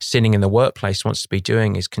sitting in the workplace wants to be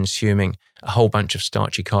doing is consuming a whole bunch of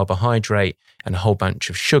starchy carbohydrate and a whole bunch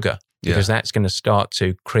of sugar, because that's going to start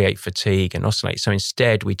to create fatigue and oscillate. So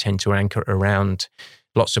instead, we tend to anchor around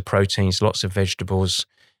lots of proteins, lots of vegetables,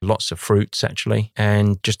 lots of fruits actually,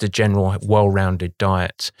 and just a general well-rounded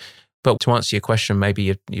diet. But to answer your question,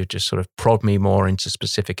 maybe you just sort of prod me more into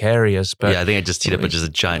specific areas. But I think I just teed up just a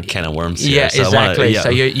giant can of worms here. Yeah, so exactly.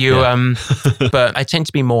 But I tend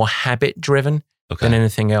to be more habit-driven than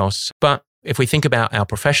anything else. But if we think about our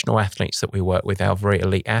professional athletes that we work with, our very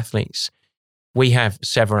elite athletes, we have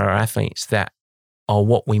several athletes that are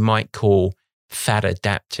what we might call fat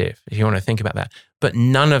adaptive, if you want to think about that. But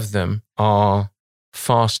none of them are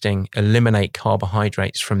fasting, eliminate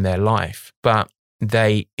carbohydrates from their life, but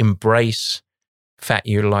they embrace fat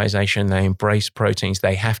utilization, they embrace proteins,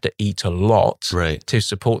 they have to eat a lot to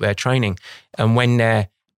support their training. And when they're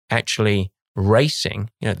actually racing,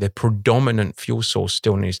 the predominant fuel source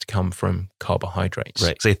still needs to come from carbohydrates.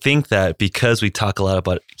 Right. So I think that because we talk a lot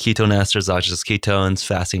about ketone esters, exogenous ketones,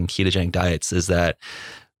 fasting, ketogenic diets, is that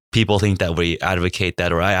people think that we advocate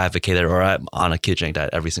that, or I advocate it, or I'm on a ketogenic diet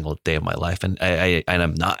every single day of my life. And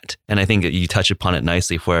I'm not. And I think that you touch upon it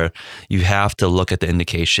nicely, where you have to look at the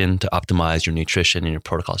indication to optimize your nutrition and your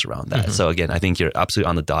protocols around that. Mm-hmm. So again, I think you're absolutely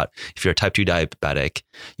on the dot. If you're a type 2 diabetic,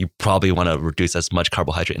 you probably want to reduce as much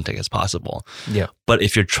carbohydrate intake as possible. Yeah. But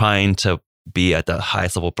if you're trying to be at the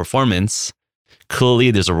highest level of performance,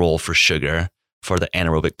 clearly there's a role for sugar for the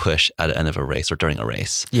anaerobic push at the end of a race or during a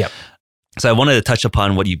race. Yeah. So I wanted to touch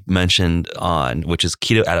upon what you mentioned on, which is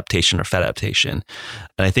keto adaptation or fat adaptation.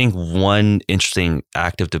 And I think one interesting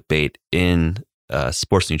active debate in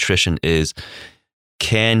sports nutrition is,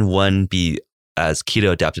 can one be as keto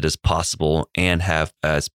adapted as possible and have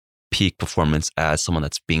as peak performance as someone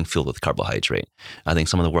that's being fueled with carbohydrate? I think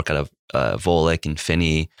some of the work out of Volek and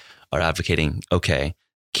Finney are advocating, okay,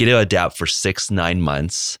 keto adapt for 6-9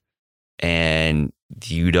 months and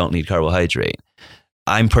you don't need carbohydrate.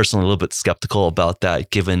 I'm personally a little bit skeptical about that,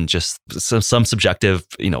 given just some subjective,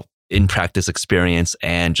 in practice experience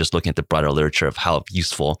and just looking at the broader literature of how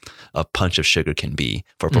useful a punch of sugar can be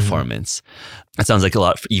for performance. It sounds like a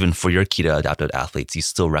lot, even for your keto adapted athletes, you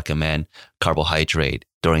still recommend carbohydrate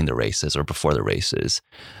during the races or before the races.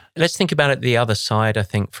 Let's think about it the other side, I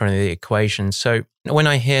think, for the equation. So when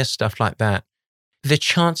I hear stuff like that, the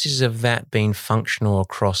chances of that being functional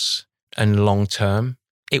across and long term,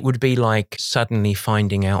 it would be like suddenly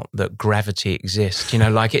finding out that gravity exists.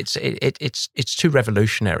 Like it's too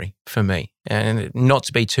revolutionary for me. And not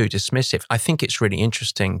to be too dismissive, I think it's really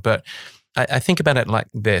interesting. But I think about it like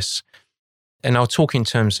this, and I'll talk in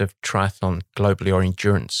terms of triathlon globally or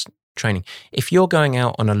endurance training. If you're going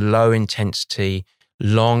out on a low intensity,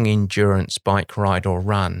 long endurance bike ride or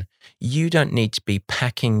run, you don't need to be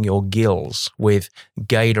packing your gills with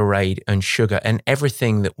Gatorade and sugar and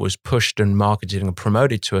everything that was pushed and marketed and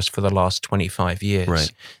promoted to us for the last 25 years.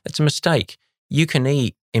 Right. That's a mistake. You can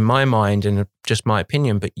eat, in my mind, and just my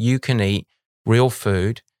opinion, but you can eat real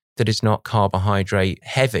food that is not carbohydrate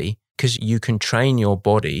heavy, because you can train your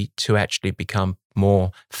body to actually become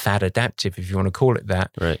more fat adaptive, if you want to call it that.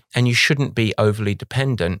 Right. And you shouldn't be overly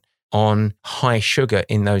dependent on high sugar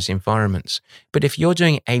in those environments. But if you're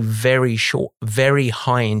doing a very short, very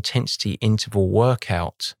high intensity interval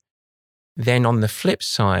workout, then on the flip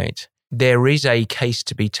side, there is a case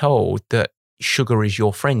to be told that sugar is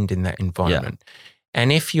your friend in that environment. Yeah.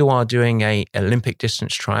 And if you are doing a Olympic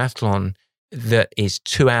distance triathlon that is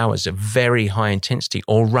 2 hours of very high intensity,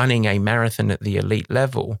 or running a marathon at the elite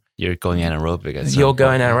level, you're going anaerobic. You're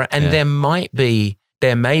going anaerobic. And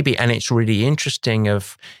there may be, and it's really interesting,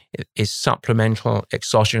 is supplemental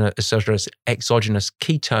exogenous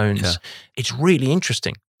ketones. Yeah. It's really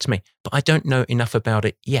interesting to me, but I don't know enough about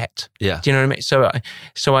it yet. Yeah. Do you know what I mean?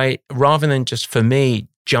 So I rather than just for me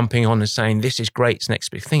jumping on and saying this is great, it's the next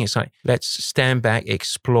big thing, it's like, let's stand back,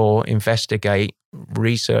 explore, investigate,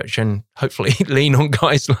 research, and hopefully lean on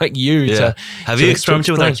guys like you. Have you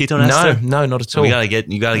experimented with our ketone ester? No, not at all. You gotta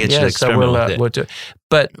get you to experiment with it. We'll do it.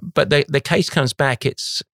 But the case comes back.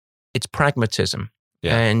 It's pragmatism,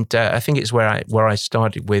 and I think it's where I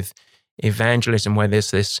started with evangelism, where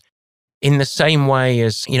there's this, in the same way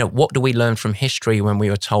as what do we learn from history when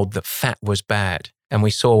we were told that fat was bad, and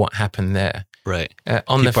we saw what happened there. Right.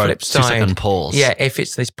 On the flip side, poles. If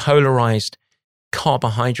it's this polarized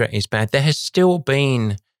carbohydrate is bad, there has still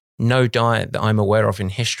been no diet that I'm aware of in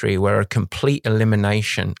history where a complete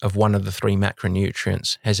elimination of one of the 3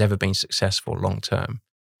 macronutrients has ever been successful long term.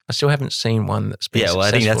 I still haven't seen one that's been successful.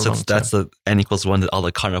 I think that's the N=1 that all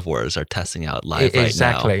the carnivores are testing out live right now.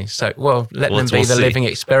 Exactly. So, let them be the living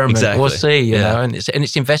experiment. Exactly. We'll see, you know, and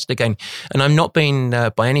it's investigating. And I'm not being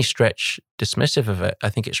by any stretch dismissive of it. I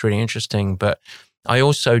think it's really interesting, but I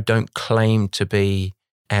also don't claim to be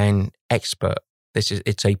an expert.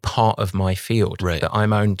 It's a part of my field that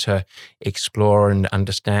I'm owned to explore and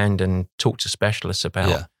understand and talk to specialists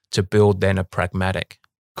about to build then a pragmatic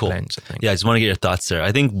lens, I think. Yeah, I just want to get your thoughts there.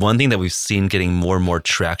 I think one thing that we've seen getting more and more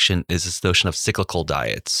traction is this notion of cyclical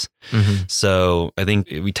diets. Mm-hmm. So I think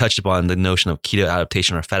we touched upon the notion of keto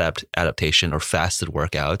adaptation or fat adaptation or fasted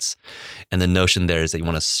workouts. And the notion there is that you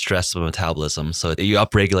want to stress the metabolism so that you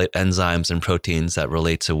upregulate enzymes and proteins that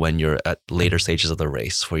relate to when you're at later stages of the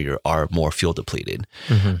race where you are more fuel depleted.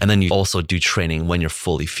 Mm-hmm. And then you also do training when you're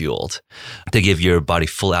fully fueled to give your body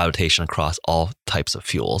full adaptation across all types of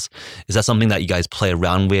fuels. Is that something that you guys play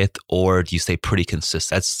around with, or do you stay pretty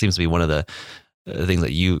consistent? That seems to be one of the things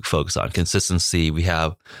that you focus on. Consistency. We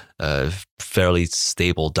have a fairly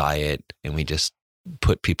stable diet, and we just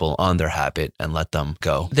put people on their habit and let them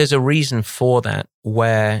go. There's a reason for that,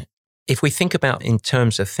 where if we think about in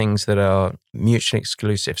terms of things that are mutually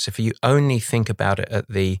exclusive, so if you only think about it at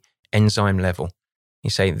the enzyme level, you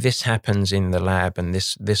say this happens in the lab and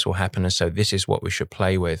this will happen, and so this is what we should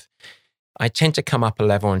play with. I tend to come up a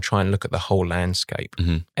level and try and look at the whole landscape.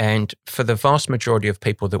 Mm-hmm. And for the vast majority of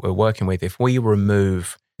people that we're working with, if we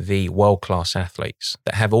remove the world-class athletes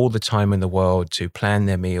that have all the time in the world to plan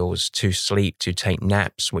their meals, to sleep, to take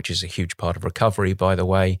naps, which is a huge part of recovery, by the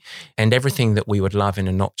way, and everything that we would love in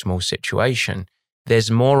an optimal situation, there's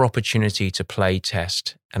more opportunity to play,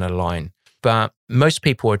 test, and align. But most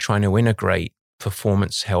people are trying to integrate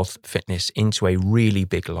performance, health, fitness into a really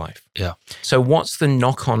big life. Yeah. So what's the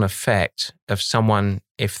knock-on effect of someone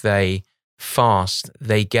if they fast,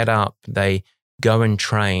 they get up, they go and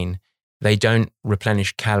train, they don't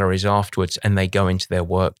replenish calories afterwards, and they go into their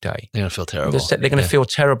work day? They're going to feel terrible. They're going to feel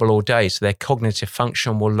terrible all day. So their cognitive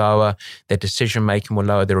function will lower, their decision-making will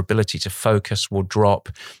lower, their ability to focus will drop.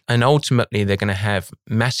 And ultimately, they're going to have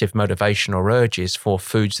massive motivation or urges for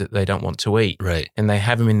foods that they don't want to eat. Right. And they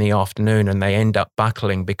have them in the afternoon and they end up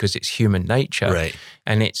buckling because it's human nature. Right.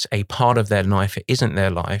 And it's a part of their life. It isn't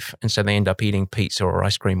their life. And so they end up eating pizza or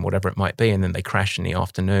ice cream, whatever it might be. And then they crash in the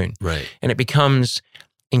afternoon. Right. And it becomes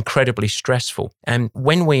incredibly stressful. And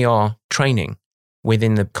when we are training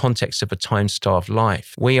within the context of a time-starved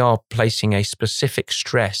life, we are placing a specific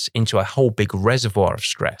stress into a whole big reservoir of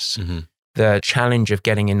stress. Mm-hmm. The challenge of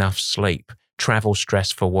getting enough sleep, travel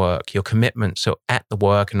stress for work, your commitments at the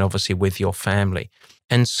work and obviously with your family.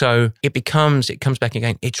 And so it comes back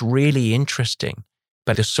again, it's really interesting,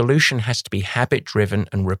 but the solution has to be habit-driven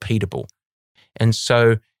and repeatable. And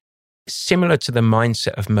so similar to the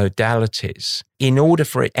mindset of modalities, in order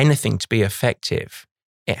for anything to be effective,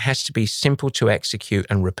 it has to be simple to execute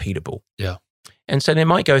and repeatable. Yeah. And so they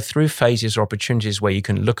might go through phases or opportunities where you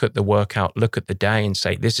can look at the workout, look at the day and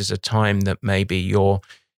say, this is a time that maybe you're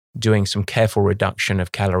doing some careful reduction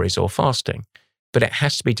of calories or fasting. But it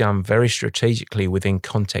has to be done very strategically within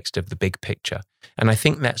context of the big picture. And I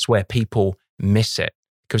think that's where people miss it,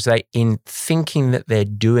 because in thinking that they're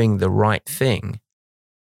doing the right thing,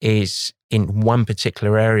 is in one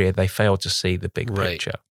particular area, they fail to see the big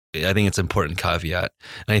picture. I think it's an important caveat.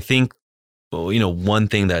 And I think, one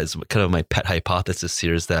thing that is kind of my pet hypothesis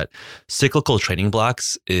here is that cyclical training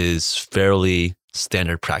blocks is fairly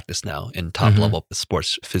standard practice now in top level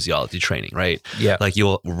sports physiology training, right? Yeah. Like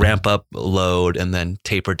you'll ramp up load and then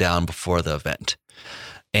taper down before the event.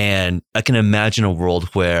 And I can imagine a world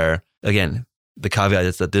where, again, the caveat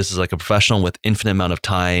is that this is like a professional with infinite amount of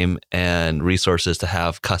time and resources to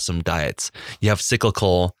have custom diets. You have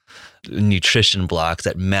cyclical nutrition blocks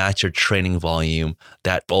that match your training volume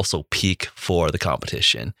that also peak for the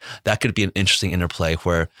competition. That could be an interesting interplay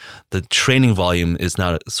where the training volume is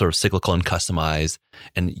not sort of cyclical and customized.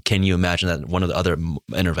 And can you imagine that one of the other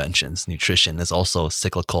interventions, nutrition, is also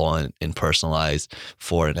cyclical and personalized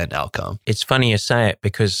for an end outcome? It's funny you say it,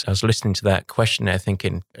 because I was listening to that question there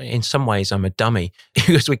thinking, in some ways I'm a dummy,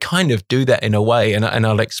 because we kind of do that in a way, and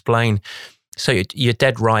I'll explain. So you're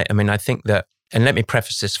dead right. I mean, I think that, and let me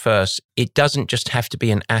preface this first, it doesn't just have to be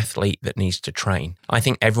an athlete that needs to train. I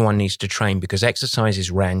think everyone needs to train because exercise is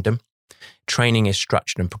random. Training is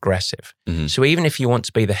structured and progressive. Mm-hmm. So even if you want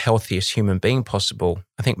to be the healthiest human being possible,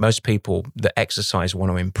 I think most people that exercise want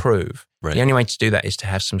to improve. Right. The only way to do that is to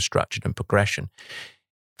have some structure and progression.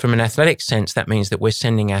 From an athletic sense, that means that we're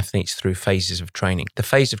sending athletes through phases of training. The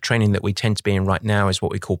phase of training that we tend to be in right now is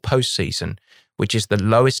what we call postseason, which is the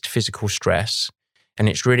lowest physical stress. And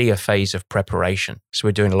it's really a phase of preparation. So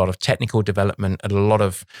we're doing a lot of technical development and a lot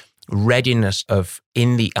of readiness of,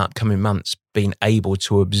 in the upcoming months, being able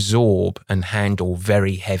to absorb and handle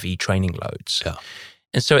very heavy training loads. Yeah.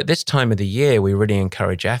 And so at this time of the year, we really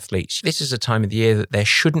encourage athletes. This is a time of the year that there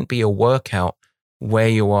shouldn't be a workout where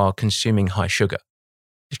you are consuming high sugar.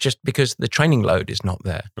 It's just because the training load is not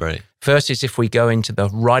there. Right. Versus if we go into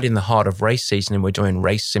right in the heart of race season and we're doing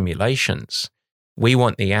race simulations, we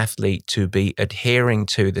want the athlete to be adhering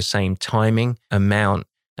to the same timing, amount,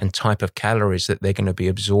 and type of calories that they're going to be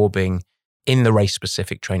absorbing in the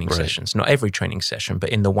race-specific training sessions. Not every training session, but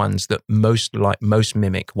in the ones that most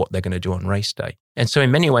mimic what they're going to do on race day. And so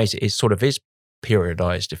in many ways, it is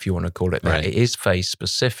periodized, if you want to call it that. Right. It is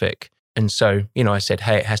phase-specific. And so, I said,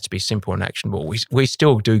 hey, it has to be simple and actionable. We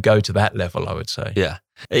still do go to that level, I would say. Yeah.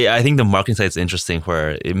 Yeah, I think the marketing side is interesting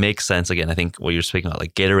where it makes sense. Again, I think what you're speaking about,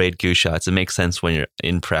 like Gatorade Goose Shots, it makes sense when you're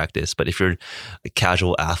in practice. But if you're a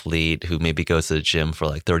casual athlete who maybe goes to the gym for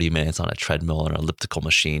like 30 minutes on a treadmill or an elliptical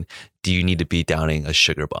machine, do you need to be downing a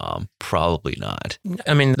sugar bomb? Probably not.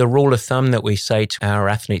 I mean, the rule of thumb that we say to our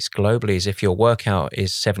athletes globally is if your workout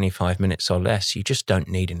is 75 minutes or less, you just don't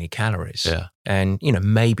need any calories. Yeah. And,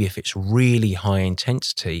 maybe if it's really high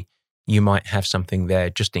intensity, you might have something there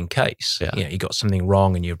just in case. Yeah. You got something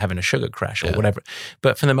wrong and you're having a sugar crash or whatever.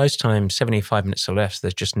 But for the most time, 75 minutes or less,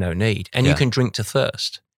 there's just no need. And you can drink to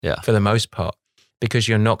thirst for the most part, because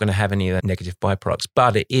you're not going to have any of the negative byproducts.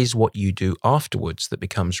 But it is what you do afterwards that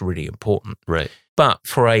becomes really important. Right. But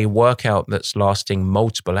for a workout that's lasting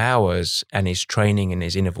multiple hours and is training and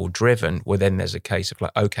is interval driven, well, then there's a case of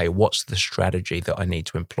like, okay, what's the strategy that I need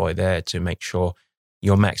to employ there to make sure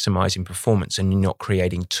you're maximizing performance and you're not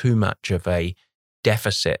creating too much of a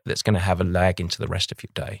deficit that's going to have a lag into the rest of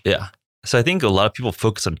your day. Yeah. So I think a lot of people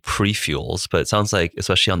focus on pre-fuels, but it sounds like,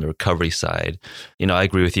 especially on the recovery side, I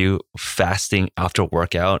agree with you, fasting after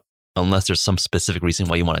workout, unless there's some specific reason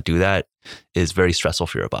why you want to do that, is very stressful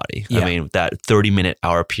for your body. Yeah. I mean, that 30-minute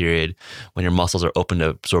hour period when your muscles are open to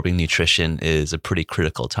absorbing nutrition is a pretty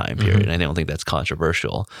critical time period. And I don't think that's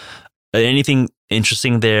controversial. Anything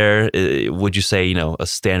interesting there? Would you say, a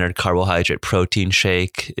standard carbohydrate protein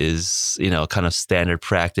shake is, kind of standard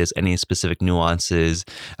practice? Any specific nuances?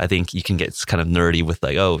 I think you can get kind of nerdy with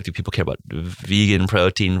like, oh, do people care about vegan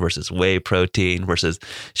protein versus whey protein versus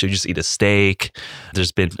should you just eat a steak?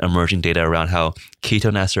 There's been emerging data around how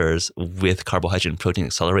ketone esters with carbohydrate and protein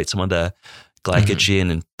accelerate some of the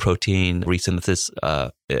glycogen and protein resynthesis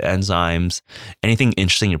enzymes. Anything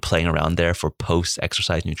interesting you're playing around there for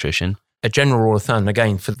post-exercise nutrition? A general rule of thumb,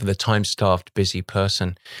 again, for the time-starved, busy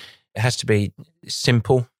person, it has to be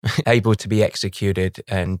simple, able to be executed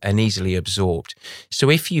and easily absorbed.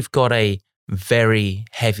 So if you've got a very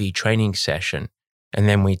heavy training session, and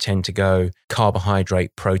then we tend to go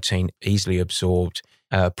carbohydrate, protein, easily absorbed,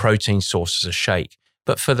 protein source as a shake.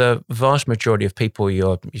 But for the vast majority of people,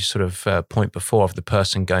 you sort of point before of the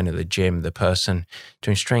person going to the gym, the person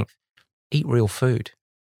doing strength, eat real food.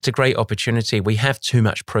 It's a great opportunity. We have too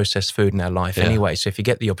much processed food in our life anyway. So if you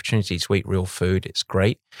get the opportunity to eat real food, it's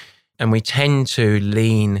great. And we tend to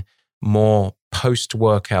lean more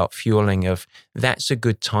post-workout fueling of that's a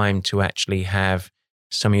good time to actually have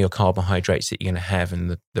some of your carbohydrates that you're going to have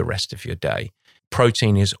in the rest of your day.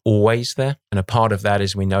 Protein is always there. And a part of that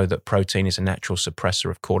is we know that protein is a natural suppressor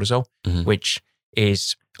of cortisol, which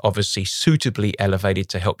is obviously suitably elevated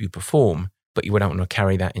to help you perform, but you don't want to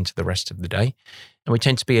carry that into the rest of the day. And we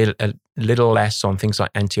tend to be a little less on things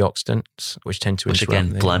like antioxidants, which tend to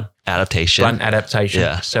blunt adaptation. Blunt adaptation.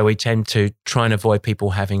 Yeah. So we tend to try and avoid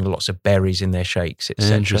people having lots of berries in their shakes,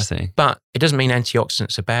 etc. Interesting. But it doesn't mean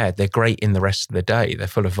antioxidants are bad. They're great in the rest of the day. They're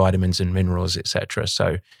full of vitamins and minerals, etc.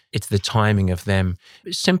 So it's the timing of them.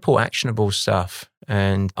 Simple, actionable stuff.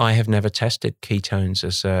 And I have never tested ketones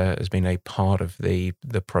as being a part of the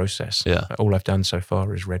process. Yeah. All I've done so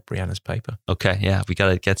far is read Brianna's paper. Okay. Yeah. We got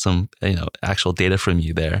to get some, actual data from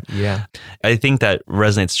you there. Yeah. I think that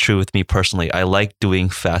resonates true with me personally. I like doing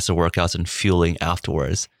faster workouts and fueling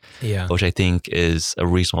afterwards. Yeah. Which I think is a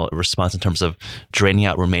reasonable response in terms of draining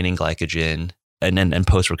out remaining glycogen. And then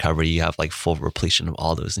post recovery, you have like full repletion of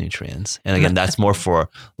all those nutrients. And again, that's more for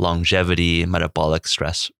longevity, metabolic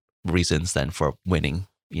stress reasons than for winning,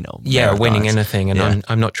 Yeah, marathons. winning anything. And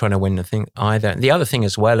I'm not trying to win the thing either. The other thing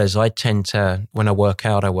as well is I tend to, when I work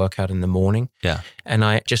out in the morning. Yeah. And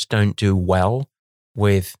I just don't do well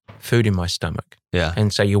with food in my stomach. Yeah.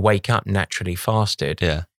 And so you wake up naturally fasted.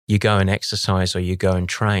 Yeah. You go and exercise or you go and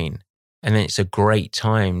train. And then it's a great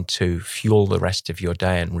time to fuel the rest of your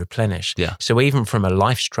day and replenish. Yeah. So even from a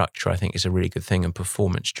life structure, I think is a really good thing, and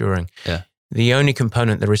performance during. Yeah. The only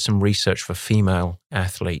component, there is some research for female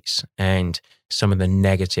athletes and some of the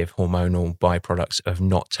negative hormonal byproducts of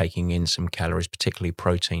not taking in some calories, particularly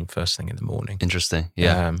protein, first thing in the morning. Interesting.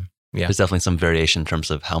 Yeah. There's definitely some variation in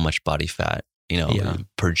terms of how much body fat,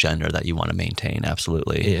 per gender that you want to maintain.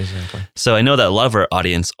 Absolutely. Yeah, exactly. So I know that a lot of our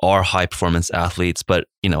audience are high performance athletes, but,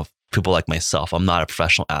 people like myself, I'm not a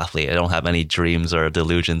professional athlete. I don't have any dreams or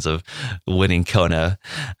delusions of winning Kona.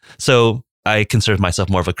 So I consider myself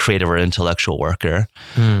more of a creative or intellectual worker.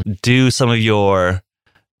 Do some of your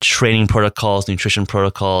training protocols, nutrition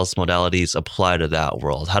protocols, modalities apply to that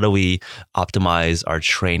world? How do we optimize our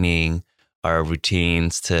training, our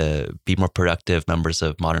routines to be more productive members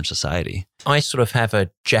of modern society? I sort of have a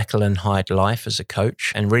Jekyll and Hyde life as a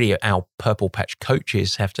coach, and really our Purple Patch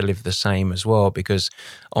coaches have to live the same as well, because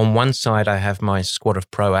on one side I have my squad of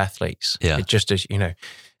pro athletes. Yeah. It just as,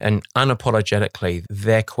 And unapologetically,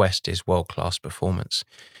 their quest is world-class performance.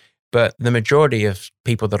 But the majority of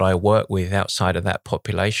people that I work with outside of that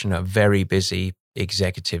population are very busy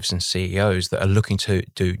executives and CEOs that are looking to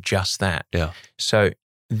do just that. Yeah. So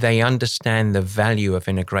they understand the value of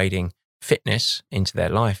integrating fitness into their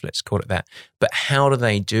life, let's call it that. But how do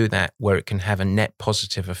they do that where it can have a net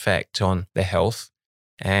positive effect on their health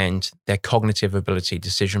and their cognitive ability,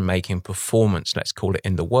 decision-making, performance, let's call it,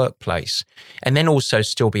 in the workplace, and then also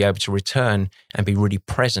still be able to return and be really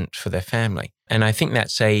present for their family? And I think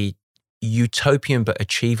that's a utopian but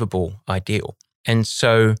achievable ideal. And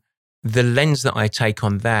so the lens that I take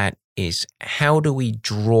on that is, how do we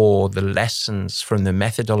draw the lessons from the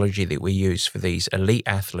methodology that we use for these elite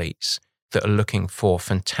athletes that are looking for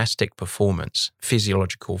fantastic performance,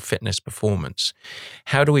 physiological fitness performance?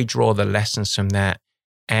 How do we draw the lessons from that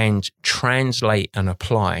and translate and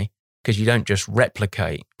apply, because you don't just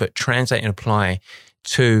replicate, but translate and apply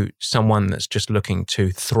to someone that's just looking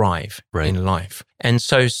to thrive in life? And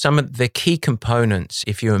so some of the key components,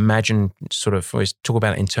 if you imagine, sort of always talk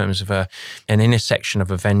about it in terms of an intersection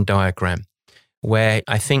of a Venn diagram, where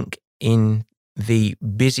I think in the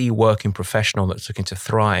busy working professional that's looking to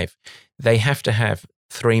thrive, they have to have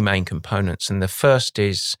three main components. And the first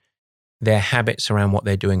is their habits around what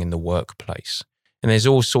they're doing in the workplace. And there's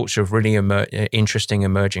all sorts of really interesting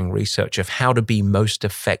emerging research of how to be most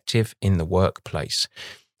effective in the workplace.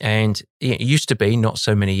 And it used to be, not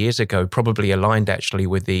so many years ago, probably aligned actually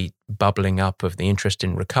with the bubbling up of the interest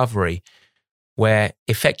in recovery, where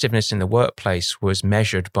effectiveness in the workplace was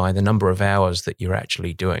measured by the number of hours that you're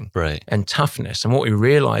actually doing. Right. And toughness. And what we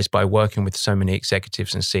realized by working with so many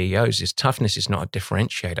executives and CEOs is toughness is not a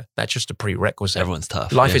differentiator. That's just a prerequisite. Everyone's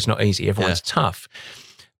tough. Life is not easy. Everyone's tough.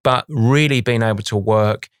 But really being able to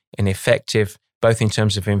work in effective, both in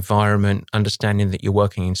terms of environment, understanding that you're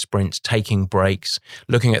working in sprints, taking breaks,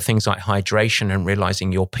 looking at things like hydration and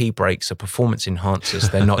realizing your pee breaks are performance enhancers.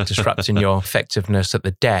 They're not disrupting your effectiveness at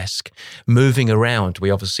the desk. Moving around, we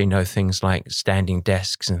obviously know things like standing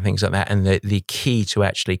desks and things like that. And the key to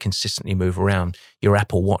actually consistently move around, your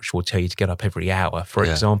Apple Watch will tell you to get up every hour, for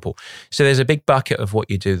example. So there's a big bucket of what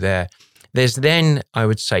you do there. There's then, I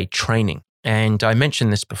would say, training. And I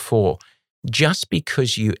mentioned this before, just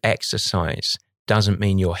because you exercise doesn't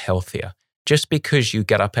mean you're healthier. Just because you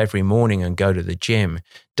get up every morning and go to the gym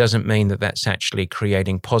doesn't mean that that's actually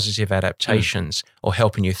creating positive adaptations or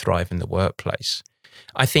helping you thrive in the workplace.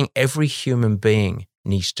 I think every human being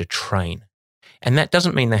needs to train. And that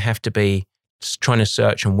doesn't mean they have to be trying to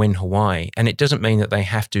search and win Hawaii. And it doesn't mean that they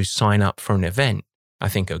have to sign up for an event. I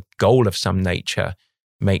think a goal of some nature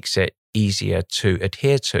makes it easier to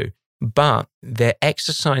adhere to. But their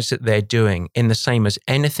exercise that they're doing, in the same as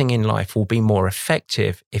anything in life, will be more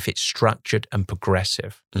effective if it's structured and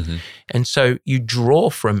progressive. Mm-hmm. And so you draw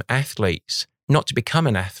from athletes, not to become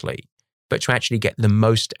an athlete, but to actually get the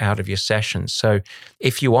most out of your sessions. So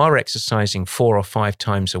if you are exercising 4 or 5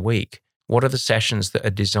 times a week, what are the sessions that are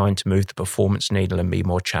designed to move the performance needle and be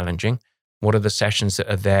more challenging? What are the sessions that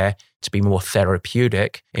are there to be more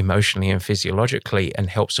therapeutic, emotionally and physiologically, and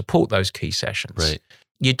help support those key sessions? Right.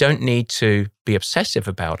 You don't need to be obsessive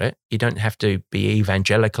about it. You don't have to be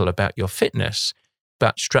evangelical about your fitness,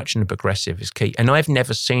 but structured and progressive is key. And I've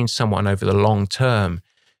never seen someone over the long term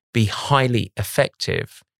be highly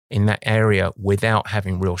effective in that area without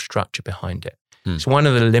having real structure behind it. It's one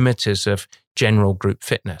of the limiters of general group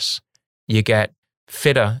fitness. You get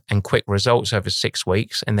fitter and quick results over 6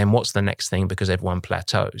 weeks, and then what's the next thing? Because everyone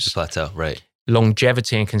plateaus. Plateau, right.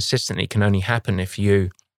 Longevity and consistency can only happen if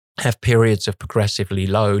you have periods of progressively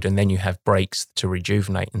load, and then you have breaks to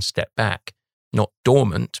rejuvenate and step back. Not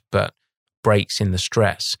dormant, but breaks in the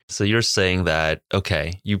stress. So you're saying that,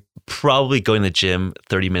 okay, you probably going to the gym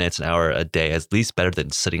 30 minutes, an hour a day is at least better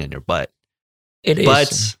than sitting on your butt. It is.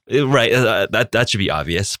 But, right, that should be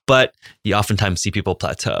obvious. But you oftentimes see people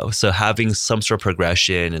plateau. So having some sort of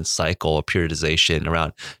progression and cycle or periodization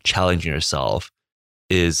around challenging yourself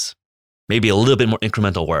is maybe a little bit more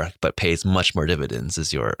incremental work, but pays much more dividends,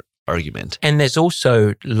 is your argument. And there's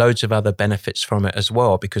also loads of other benefits from it as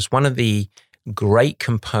well, because one of the great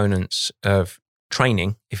components of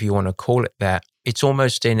training, if you want to call it that, it's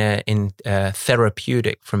almost in a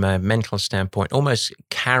therapeutic from a mental standpoint, almost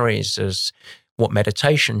carries as what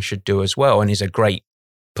meditation should do as well, and is a great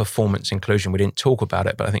performance inclusion. We didn't talk about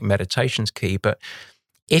it, but I think meditation's key. But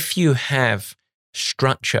if you have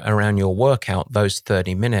structure around your workout, those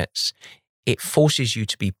 30 minutes, it forces you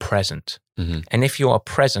to be present. Mm-hmm. And if you are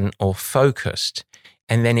present or focused,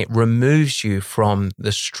 and then it removes you from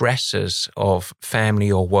the stresses of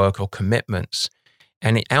family or work or commitments,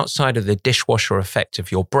 And outside of the dishwasher effect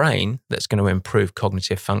of your brain, that's going to improve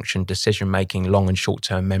cognitive function, decision-making, long and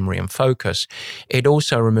short-term memory and focus, it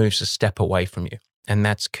also removes a step away from you. And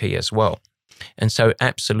that's key as well. And so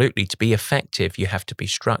absolutely, to be effective, you have to be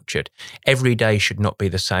structured. Every day should not be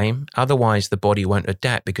the same. Otherwise, the body won't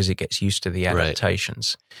adapt because it gets used to the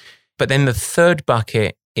adaptations. Right. But then the third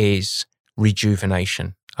bucket is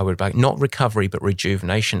rejuvenation. I would like not recovery, but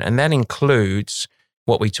rejuvenation. And that includes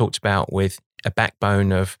what we talked about with a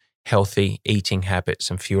backbone of healthy eating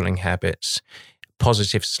habits and fueling habits,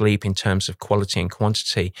 positive sleep in terms of quality and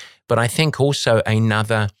quantity. But I think also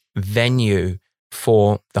another venue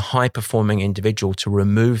for the high-performing individual to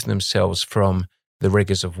remove themselves from the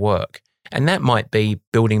rigors of work. And that might be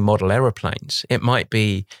building model aeroplanes. It might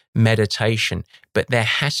be meditation, but there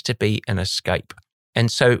has to be an escape.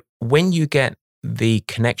 And so when you get the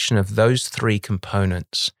connection of those three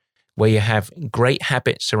components, where you have great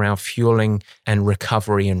habits around fueling and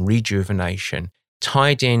recovery and rejuvenation,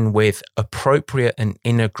 tied in with appropriate and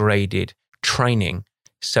integrated training,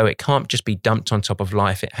 so it can't just be dumped on top of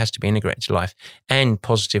life, it has to be integrated to life, and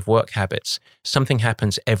positive work habits, something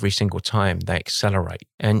happens every single time. They accelerate.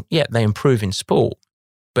 And yet they improve in sport,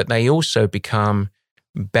 but they also become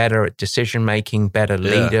better at decision-making, better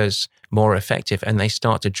leaders, more effective, and they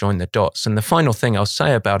start to join the dots. And the final thing I'll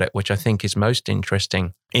say about it, which I think is most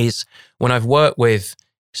interesting, is when I've worked with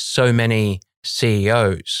so many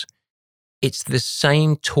CEOs, it's the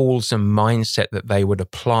same tools and mindset that they would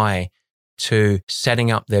apply to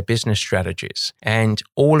setting up their business strategies. And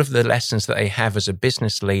all of the lessons that they have as a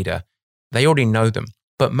business leader, they already know them.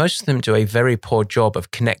 But most of them do a very poor job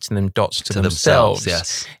of connecting them dots to themselves.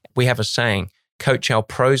 Yes. We have a saying, coach our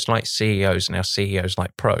pros like CEOs and our CEOs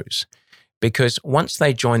like pros. Because once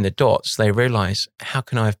they join the dots, they realize, how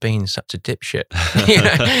can I have been such a dipshit?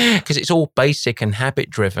 Because it's all basic and habit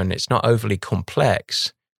driven. It's not overly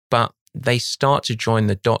complex, but they start to join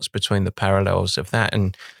the dots between the parallels of that.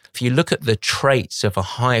 And if you look at the traits of a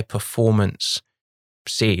high performance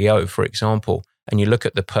CEO, for example, and you look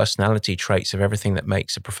at the personality traits of everything that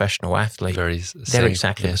makes a professional athlete, they're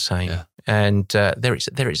exactly the same. Yeah. And they're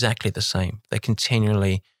exactly the same. They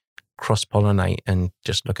continually cross-pollinate and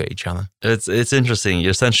just look at each other. It's interesting.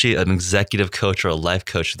 You're essentially an executive coach or a life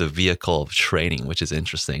coach, the vehicle of training, which is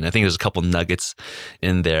interesting. I think there's a couple nuggets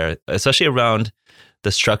in there, especially around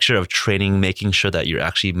the structure of training, making sure that you're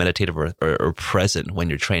actually meditative or present when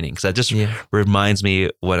you're training. Because that just reminds me,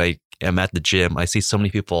 when I am at the gym, I see so many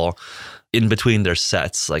people in between their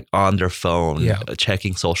sets, like on their phone,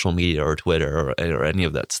 checking social media or Twitter or any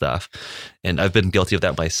of that stuff. And I've been guilty of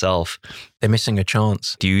that myself. They're missing a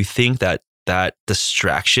chance. Do you think that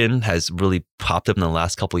distraction has really popped up in the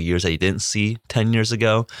last couple of years that you didn't see 10 years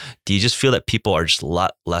ago? Do you just feel that people are just a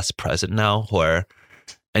lot less present now,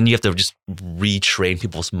 and you have to just retrain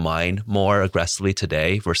people's mind more aggressively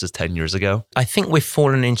today versus 10 years ago? I think we've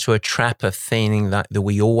fallen into a trap of thinking that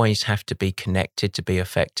we always have to be connected to be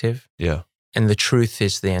effective. Yeah. And the truth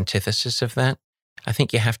is the antithesis of that. I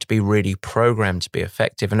think you have to be really programmed to be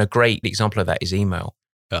effective. And a great example of that is email,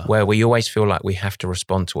 where we always feel like we have to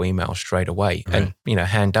respond to email straight away. Right. And,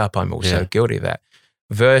 hand up, I'm also guilty of that.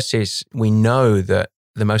 Versus we know that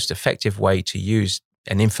the most effective way to use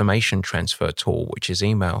an information transfer tool, which is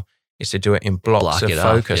email, is to do it in blocks of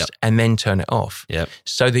focus and then turn it off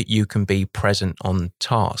so that you can be present on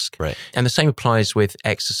task. Right. And the same applies with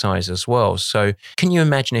exercise as well. So can you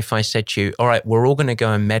imagine if I said to you, all right, we're all going to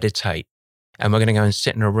go and meditate and we're going to go and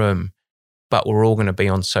sit in a room, but we're all going to be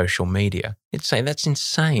on social media? You'd say, that's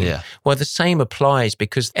insane. Yeah. Well, the same applies,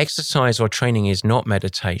 because exercise or training is not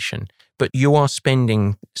meditation, but you are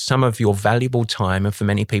spending some of your valuable time, and for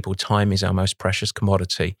many people, time is our most precious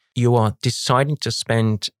commodity. You are deciding to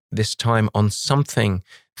spend this time on something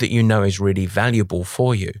that you know is really valuable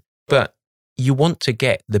for you, but you want to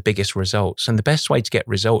get the biggest results. And the best way to get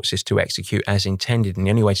results is to execute as intended. And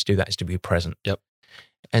the only way to do that is to be present. Yep.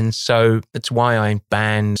 And so that's why I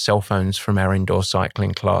ban cell phones from our indoor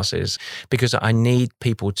cycling classes, because I need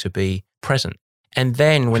people to be present. And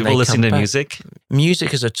then when people listen to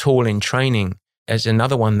music as a tool in training is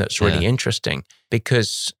another one that's really interesting,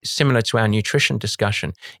 because similar to our nutrition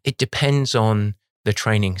discussion, it depends on the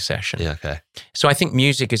training session. Yeah, okay. So I think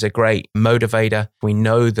music is a great motivator. We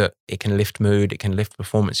know that it can lift mood, it can lift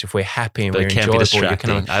performance if we're happy and but we're it can't enjoyable. Be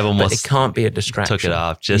distracting. I've almost but it can't be a distraction. Took it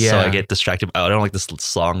off just so I get distracted. I don't like this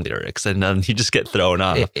song lyrics, and then you just get thrown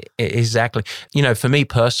off. Exactly. For me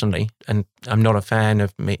personally, and I'm not a fan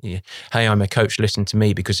of me, hey, I'm a coach, listen to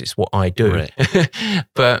me, because it's what I do. Right.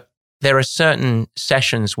 But there are certain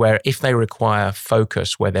sessions where if they require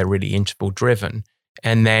focus, where they're really interval driven,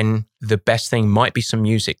 And then the best thing might be some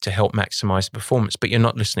music to help maximize the performance, but you're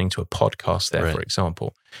not listening to a podcast there, Right. for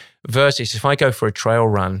example. Versus if I go for a trail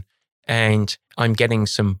run and I'm getting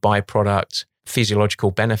some byproduct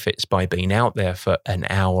physiological benefits by being out there for an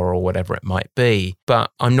hour or whatever it might be,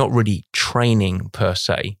 but I'm not really training per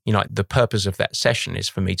se. The purpose of that session is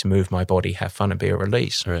for me to move my body, have fun and be a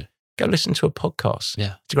release. Right. Go listen to a podcast.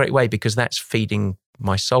 Yeah. It's a great way because that's feeding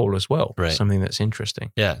my soul as well. Right. Something that's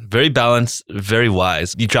interesting. Yeah, very balanced, very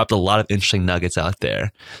wise. You dropped a lot of interesting nuggets out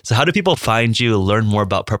there. So how do people find you, learn more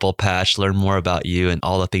about Purple Patch, learn more about you and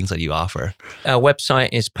all the things that you offer? Our website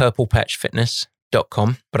is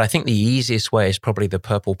purplepatchfitness.com, but I think the easiest way is probably the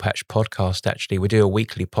Purple Patch podcast, actually. We do a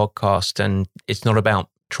weekly podcast and it's not about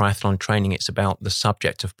triathlon training, it's about the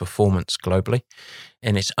subject of performance globally,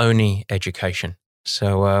 and it's only education.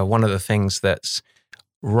 So one of the things that's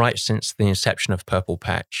right since the inception of Purple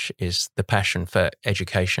Patch is the passion for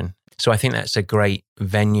education. So I think that's a great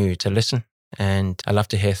venue to listen. And I love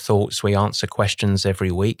to hear thoughts. We answer questions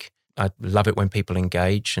every week. I love it when people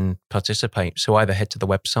engage and participate. So either head to the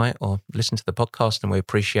website or listen to the podcast, and we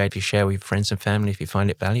appreciate if you share with your friends and family if you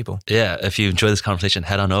find it valuable. Yeah, if you enjoy this conversation,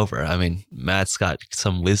 head on over. I mean, Matt's got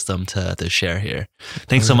some wisdom to share here.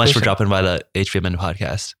 Thanks so much for dropping by the HVMN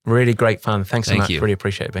podcast. Really great fun. Thanks so much. Thank you. Really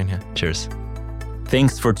appreciate being here. Cheers.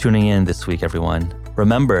 Thanks for tuning in this week, everyone.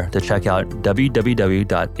 Remember to check out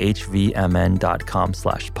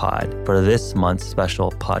www.hvmn.com/pod for this month's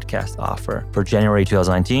special podcast offer. For January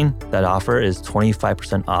 2019, that offer is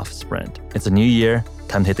 25% off Sprint. It's a new year.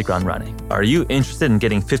 Time to hit the ground running. Are you interested in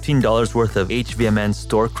getting $15 worth of HVMN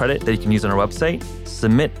store credit that you can use on our website?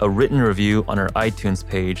 Submit a written review on our iTunes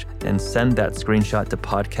page and send that screenshot to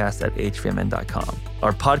podcast@hvmn.com.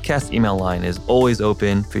 Our podcast email line is always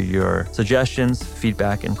open for your suggestions,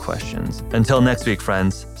 feedback, and questions. Until next week,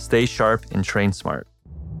 friends, stay sharp and train smart.